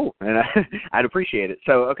really cool, and I'd appreciate it.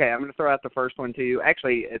 So, okay, I'm going to throw out the first one to you.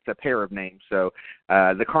 Actually, it's a pair of names. So,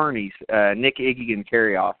 the Carnies, Nick, Iggy, and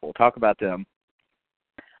Carrie Awful. Talk about them.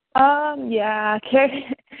 Yeah,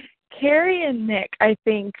 Carrie and Nick, I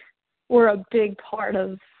think, were a big part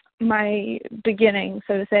of my beginning,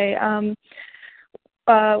 so to say.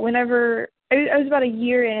 Whenever I was about a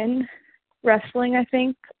year in wrestling, I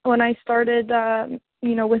think, when I started,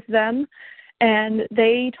 with them, and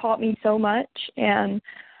they taught me so much, and,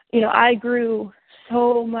 I grew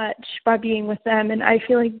so much by being with them, and I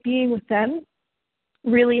feel like being with them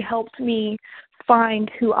really helped me find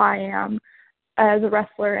who I am as a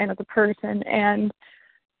wrestler and as a person, and,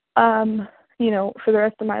 for the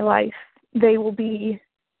rest of my life, they will be,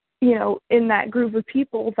 in that group of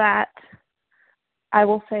people that I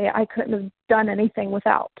will say I couldn't have done anything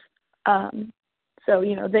without. So,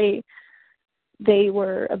 they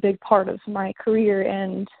were a big part of my career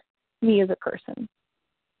and me as a person.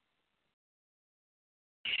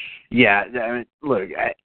 Yeah, I mean, look,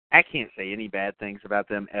 I can't say any bad things about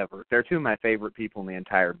them ever. They're two of my favorite people in the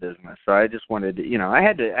entire business. So I just wanted to, I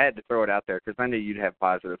had to throw it out there because I knew you'd have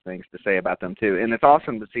positive things to say about them too. And it's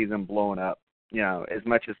awesome to see them blowing up, as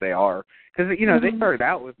much as they are. Because, they started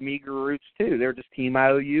out with meager roots too. They're just Team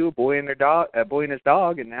IOU, a boy and his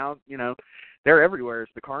dog, and now, they're everywhere as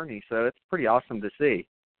the Carney. So it's pretty awesome to see.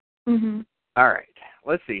 Mm-hmm. All right,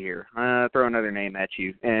 let's see here. Throw another name at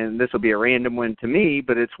you, and this will be a random one to me,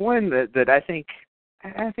 but it's one that I think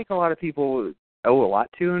a lot of people owe a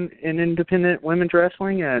lot to in independent women's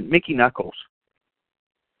wrestling. Mickey Knuckles.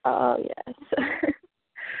 Oh, yes.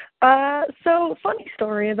 So funny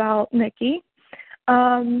story about Mickey.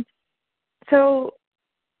 So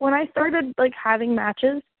when I started having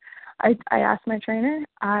matches, I asked my trainer.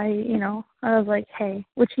 I was like, hey,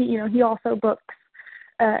 which he also books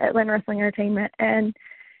Atlanta Wrestling Entertainment, and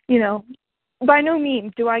by no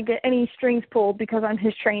means do I get any strings pulled because I'm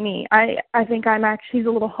his trainee. I think he's a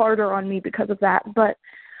little harder on me because of that. But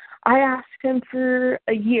I asked him for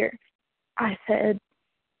a year. I said,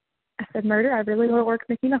 Murder, I really want to work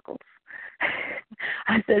Mickey Knuckles.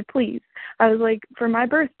 I said, please. I was like, for my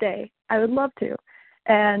birthday, I would love to.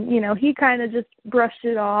 And, he kind of just brushed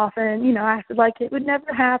it off and, acted like it would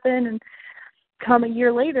never happen. And come a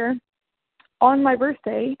year later, on my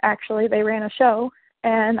birthday, actually, they ran a show,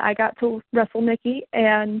 and I got to wrestle Mickey,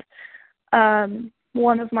 and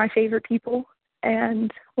one of my favorite people,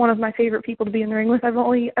 and one of my favorite people to be in the ring with. I've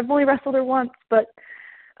only wrestled her once, but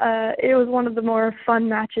it was one of the more fun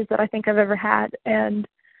matches that I think I've ever had, and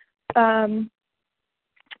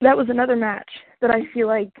that was another match that I feel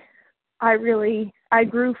like I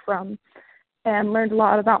grew from and learned a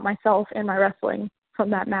lot about myself and my wrestling from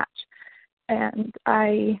that match, and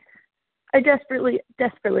I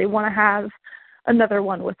desperately want to have another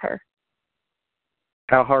one with her.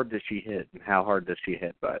 How hard does she hit, and how hard does she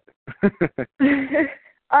hit butt?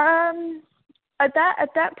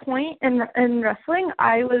 At that point in wrestling,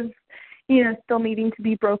 I was, still needing to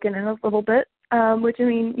be broken in a little bit, which,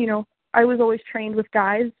 I was always trained with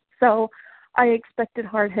guys, so I expected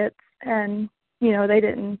hard hits, and, they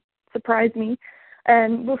didn't surprise me.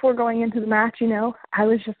 And before going into the match, I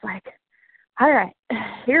was just like, all right,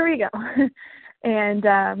 here we go. And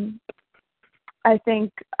I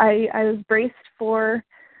think I was braced for,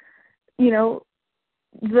 I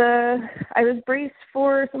was braced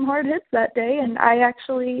for some hard hits that day, and I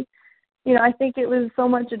actually, I think it was so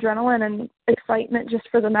much adrenaline and excitement just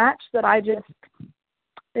for the match that it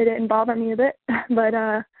didn't bother me a bit. But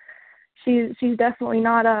she's definitely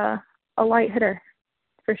not a light hitter,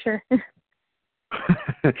 for sure.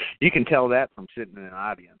 You can tell that from sitting in an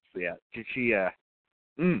audience. Yeah,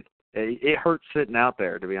 it hurts sitting out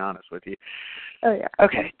there, to be honest with you. Oh yeah.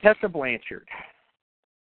 Okay, Tessa Blanchard.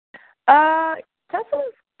 I've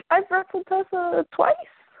wrestled Tessa twice,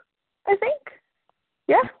 I think.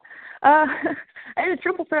 Yeah. I had a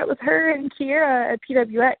triple threat with her and Kiera at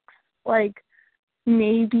PWX,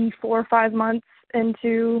 maybe 4 or 5 months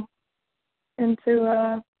into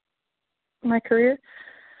into my career.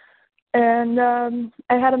 And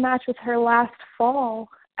I had a match with her last fall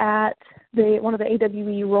at one of the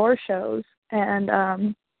AWE Roar shows, and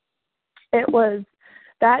it was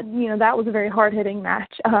that was a very hard hitting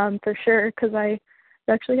match for sure, because I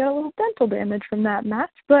actually got a little dental damage from that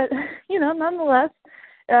match, but nonetheless,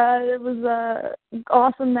 it was a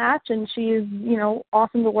awesome match, and she is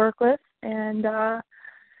awesome to work with, and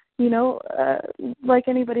like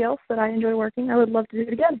anybody else that I enjoy working, I would love to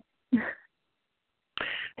do it again.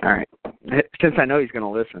 All right. Since I know he's going to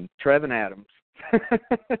listen, Trevin Adams.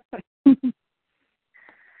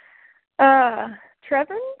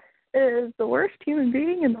 Trevin is the worst human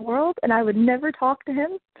being in the world, and I would never talk to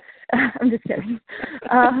him. I'm just kidding.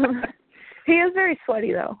 He is very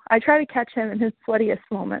sweaty, though. I try to catch him in his sweatiest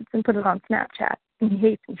moments and put it on Snapchat, and he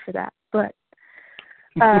hates me for that. But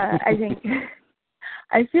I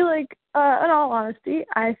feel like, in all honesty,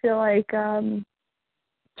 I feel like Trevin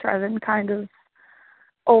kind of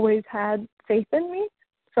always had faith in me.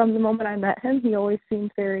 From the moment I met him, he always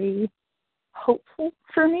seemed very hopeful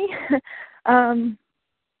for me.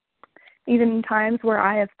 Even in times where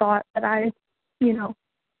I have thought that I,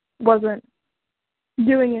 wasn't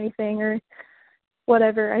doing anything or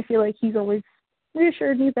whatever, I feel like he's always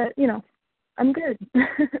reassured me that, I'm good.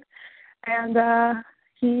 And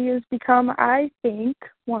he has become, I think,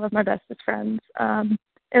 one of my bestest friends in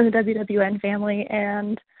the WWN family,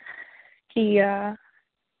 and he's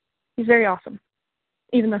very awesome,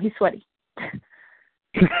 even though he's sweaty.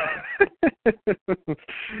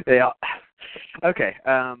 Yeah. Okay.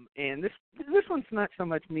 And this one's not so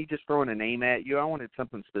much me just throwing a name at you. I wanted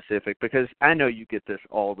something specific because I know you get this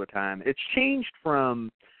all the time. It's changed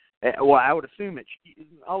from, well, I would assume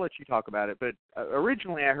I'll let you talk about it, but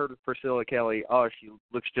originally I heard of Priscilla Kelly, oh, she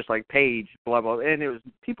looks just like Paige, blah, blah, and it was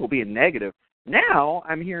people being negative. Now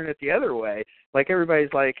I'm hearing it the other way. Like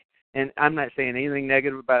everybody's like, and I'm not saying anything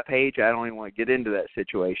negative about Paige. I don't even want to get into that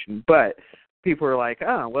situation, but people are like,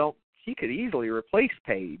 oh, well, she could easily replace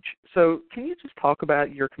Paige. So can you just talk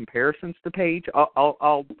about your comparisons to Paige?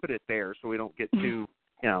 I'll put it there so we don't get too,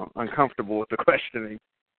 uncomfortable with the questioning.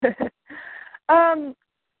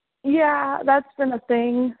 Yeah, that's been a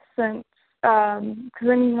thing since, because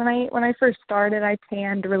when I first started, I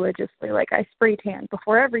tanned religiously. Like I spray tanned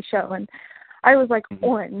before every show, and I was like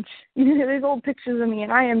orange. There's old pictures of me,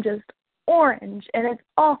 and I am just orange, and it's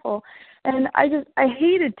awful. And I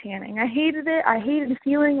hated tanning. I hated it. I hated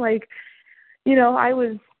feeling like, I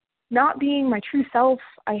was not being my true self.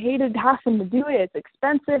 I hated having to do it. It's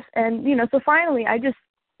expensive. And, so finally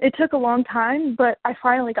it took a long time, but I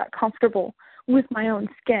finally got comfortable with my own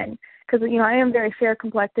skin because, I am very fair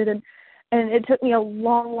complected, and it took me a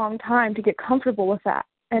long, long time to get comfortable with that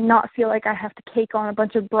and not feel like I have to cake on a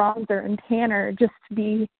bunch of bronzer and tanner just to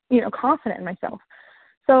be, confident in myself.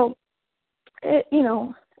 So it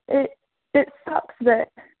sucks that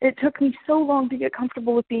it took me so long to get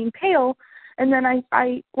comfortable with being pale, and then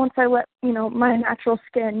I once I let my natural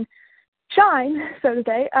skin shine, so to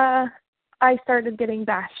say, I started getting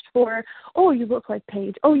bashed for, oh, you look like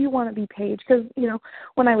Paige, oh, you want to be Paige, because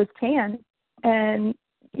when I was tan, I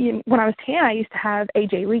used to have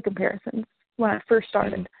AJ Lee comparisons when I first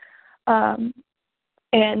started, and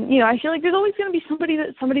I feel like there's always going to be somebody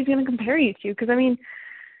that somebody's going to compare you to, because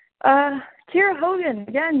Tara Hogan,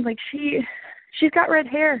 again, like she's got red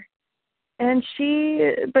hair, and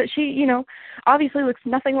she obviously looks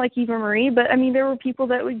nothing like Eva Marie, but there were people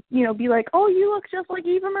that would, be like, oh, you look just like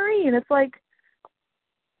Eva Marie, and it's like,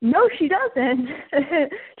 no, she doesn't.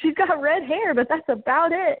 She's got red hair, but that's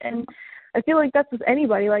about it. And I feel like that's with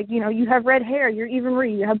anybody, like, you have red hair, you're Eva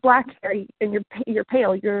Marie, you have black hair, and you're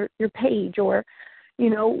pale, you're Paige, or,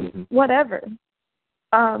 whatever.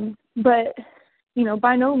 But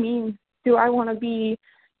by no means do I want to be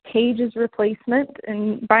Paige's replacement,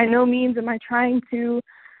 and by no means am I trying to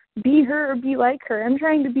be her or be like her. I'm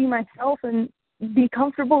trying to be myself and be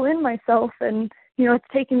comfortable in myself, and it's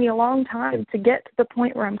taken me a long time to get to the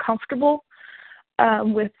point where I'm comfortable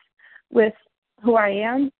with who I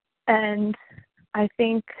am, and I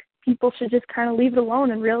think people should just kind of leave it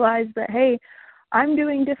alone and realize that, hey, I'm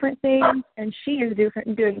doing different things and she is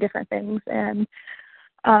doing different things, and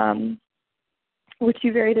we're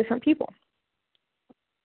two very different people.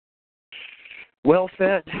 Well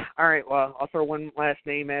said. All right, well, I'll throw one last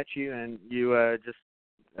name at you, and you just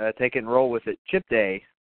take it and roll with it. Chip Day.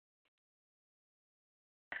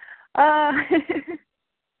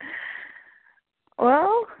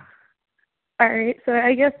 Well, all right, so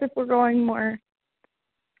I guess if we're going more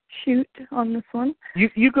shoot on this one.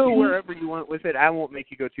 You go wherever you want with it. I won't make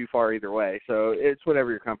you go too far either way, so it's whatever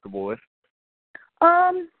you're comfortable with.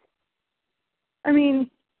 I mean,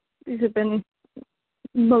 these have been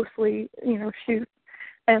mostly, shoot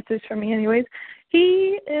answers from me anyways.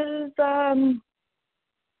 He is,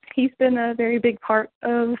 he's been a very big part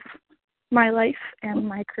of my life and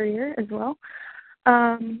my career as well.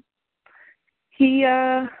 He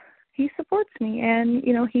supports me, and,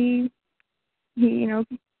 he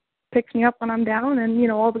picks me up when I'm down,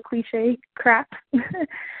 and, all the cliche crap.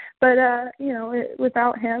 But,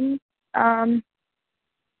 without him, I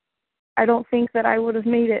don't think that I would have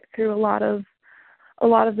made it through a lot of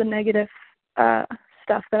the negative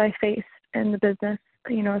stuff that I faced in the business,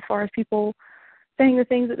 as far as people saying the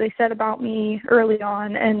things that they said about me early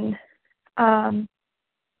on, and, all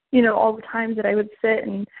the times that I would sit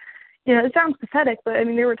and, it sounds pathetic, but I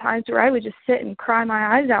mean, there were times where I would just sit and cry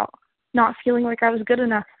my eyes out, not feeling like I was good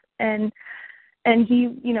enough. And he,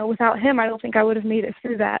 without him, I don't think I would have made it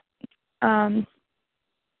through that.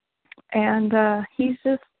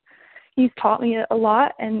 He's taught me a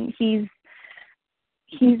lot, and he's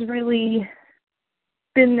really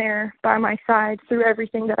been there by my side through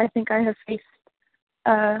everything that I think I have faced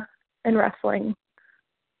in wrestling.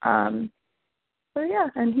 So yeah,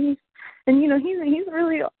 and he's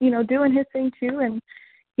really, doing his thing too, and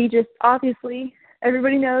he just, obviously,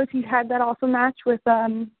 everybody knows he had that awesome match with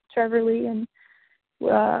Trevor Lee, and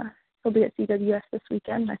he'll be at CWS this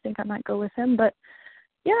weekend. I think I might go with him, but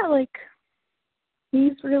yeah, like, he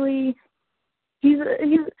doesn't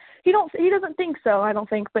think so, I don't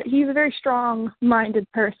think, but he's a very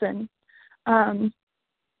strong-minded person,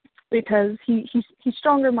 because he's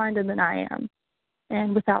stronger-minded than I am,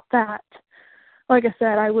 and without that, like I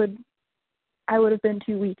said, I would have been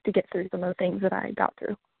too weak to get through some of the things that I got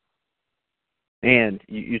through. And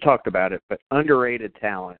you talked about it, but underrated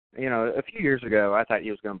talent. A few years ago, I thought he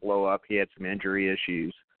was going to blow up. He had some injury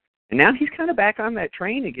issues. And now he's kind of back on that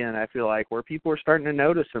train again, I feel like, where people are starting to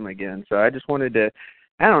notice him again. So I just wanted to,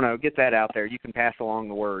 get that out there. You can pass along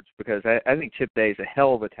the words, because I think Chip Day is a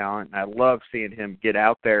hell of a talent, and I love seeing him get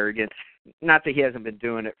out there again. Not that he hasn't been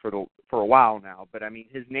doing it for a while now, but, I mean,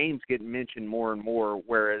 his name's getting mentioned more and more,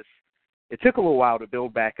 whereas it took a little while to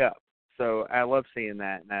build back up. So I love seeing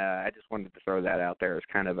that, and I just wanted to throw that out there as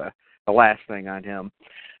kind of a last thing on him.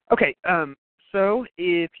 Okay, so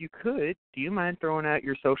if you could, do you mind throwing out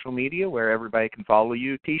your social media where everybody can follow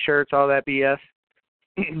you, T-shirts, all that BS?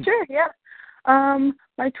 Sure, yeah.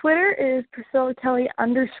 My Twitter is Priscilla Kelly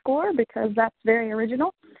 _ because that's very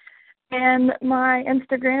original. And my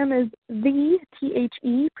Instagram is THE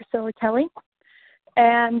Priscilla Kelly.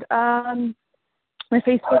 And my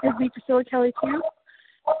Facebook is Priscilla Kelly too.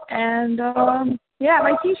 And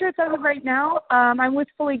my T-shirts as of right now, I'm with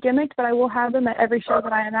Fully Gimmicked, but I will have them at every show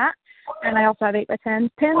that I am at. And I also have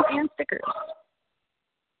 8x10 pins and stickers.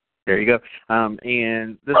 There you go.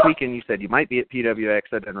 And this weekend you said you might be at PWX.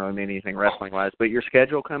 That doesn't really mean anything wrestling-wise. But your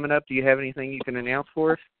schedule coming up, do you have anything you can announce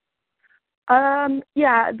for us?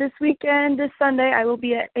 This weekend, this Sunday, I will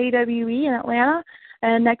be at AWE in Atlanta.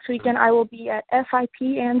 And next weekend, I will be at FIP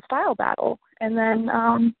and Style Battle. And then,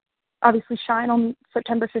 obviously, Shine on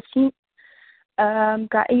September 15th.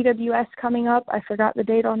 Got AWS coming up. I forgot the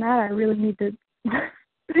date on that. I really need to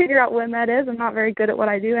figure out when that is. I'm not very good at what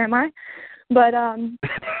I do, am I? But, and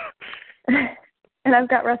I've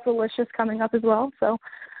got WrestleLicious coming up as well. So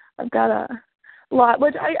I've got a lot,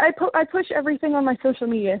 which I push everything on my social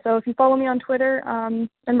media. So if you follow me on Twitter and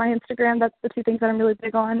my Instagram, that's the two things that I'm really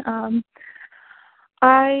big on.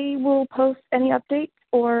 I will post any updates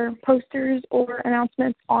or posters or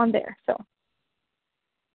announcements on there. So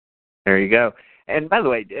there you go. And by the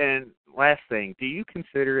way, and last thing, do you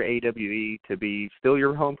consider AWE to be still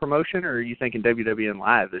your home promotion, or are you thinking WWN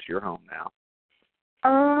Live is your home now?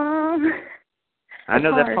 I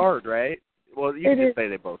know that's hard, right? Well, you can just say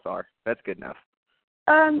they both are. That's good enough.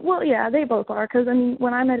 Well, yeah, they both are, because, I mean,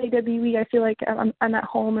 when I'm at AWE, I feel like I'm at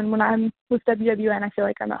home, and when I'm with WWN, I feel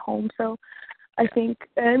like I'm at home. So I think,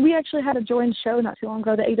 and we actually had a joint show not too long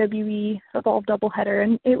ago, the AWE Evolve doubleheader,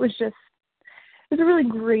 and it was a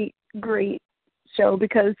really great show,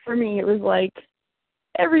 because for me, it was like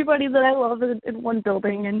everybody that I love in one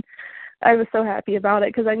building, and I was so happy about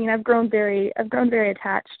it, because, I mean, I've grown very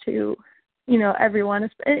attached to, everyone,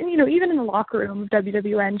 and, even in the locker room of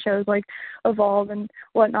WWN shows like Evolve and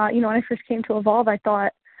whatnot. When I first came to Evolve, I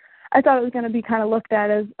thought it was going to be kind of looked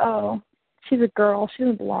at as, oh, she's a girl, she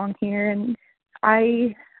doesn't belong here. And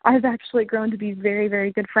I've actually grown to be very,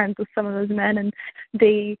 very good friends with some of those men, and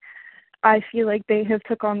I feel like they have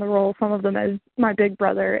took on the role, some of them, as my big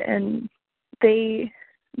brother, and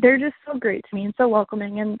they're just so great to me and so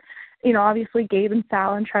welcoming. And obviously Gabe and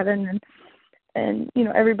Sal and Trevin and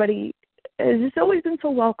everybody has just always been so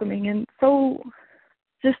welcoming and so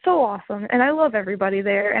just so awesome, and I love everybody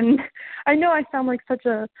there. And I know I sound like such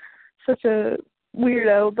a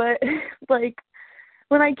weirdo, but like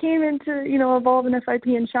when I came into, Evolve and FIP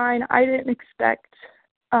and Shine, I didn't expect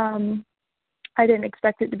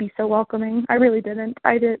it to be so welcoming. I really didn't.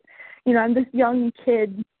 I'm this young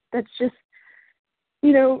kid that's just,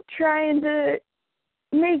 trying to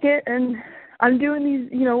make it, and I'm doing these,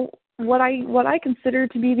 what I consider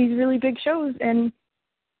to be these really big shows, and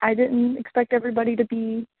I didn't expect everybody to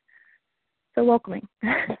be so welcoming.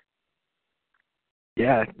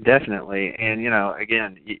 Yeah, definitely. And,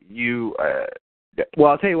 again,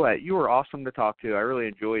 well, I'll tell you what, you were awesome to talk to. I really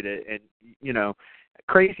enjoyed it. And,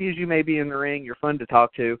 crazy as you may be in the ring, you're fun to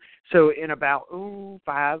talk to. So in about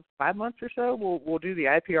 5 months or so, we'll do the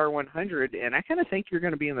IPR 100, and I kind of think you're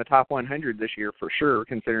going to be in the top 100 this year for sure,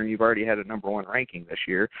 considering you've already had a number 1 ranking this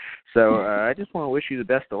year. So I just want to wish you the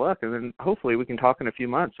best of luck, and then hopefully we can talk in a few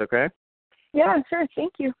months, okay? Yeah, sure.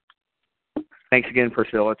 Thank you. Thanks again,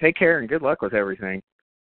 Priscilla. Take care and good luck with everything.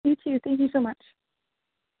 You too. Thank you so much.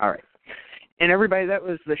 All right. And everybody, that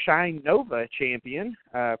was the Shine Nova champion,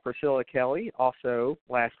 Priscilla Kelly, also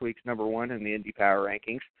last week's number 1 in the Indy Power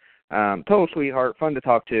Rankings. Total sweetheart, fun to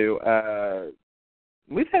talk to.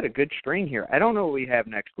 We've had a good string here. I don't know what we have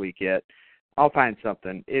next week yet. I'll find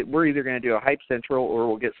something. We're either going to do a Hype Central or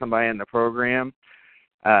we'll get somebody in the program.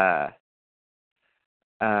 It's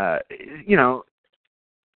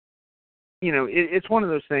one of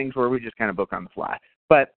those things where we just kind of book on the fly.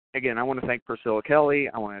 But, again, I want to thank Priscilla Kelly.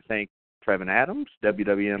 I want to thank Trevin Adams,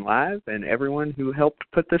 WWN Live, and everyone who helped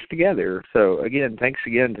put this together. So, again, thanks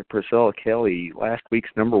again to Priscilla Kelly, last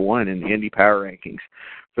week's number 1 in the Indy Power Rankings.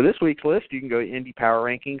 For this week's list, you can go to Indy Power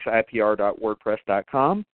Rankings,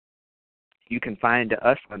 IPR.wordpress.com. You can find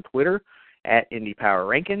us on Twitter at Indy Power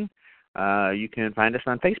Ranking. You can find us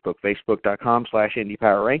on Facebook, facebook.com/Indy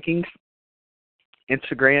Power Rankings.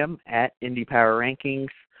 Instagram at Indy Power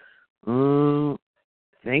Rankings.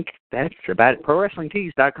 I think that's about it.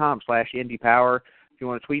 ProWrestlingTees.com/IndyPower. If you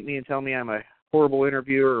want to tweet me and tell me I'm a horrible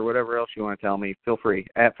interviewer or whatever else you want to tell me, feel free,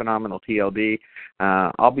 at PhenomenalTLD.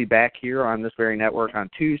 I'll be back here on this very network on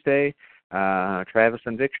Tuesday. Travis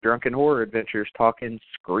and Vic's Drunken Horror Adventures talking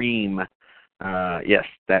Scream. Yes,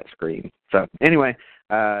 that Scream. So anyway,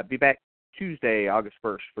 be back Tuesday, August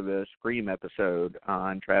 1st for the Scream episode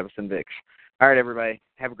on Travis and Vic's. All right, everybody.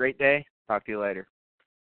 Have a great day. Talk to you later.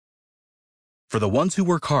 For the ones who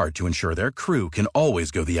work hard to ensure their crew can always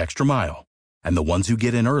go the extra mile, and the ones who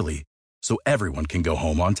get in early so everyone can go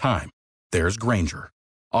home on time, there's Grainger,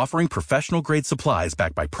 offering professional-grade supplies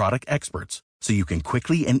backed by product experts so you can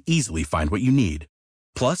quickly and easily find what you need.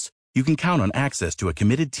 Plus, you can count on access to a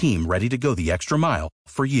committed team ready to go the extra mile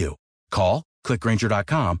for you. Call, click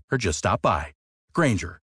Grainger.com, or just stop by.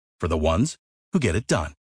 Grainger, for the ones who get it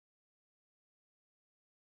done.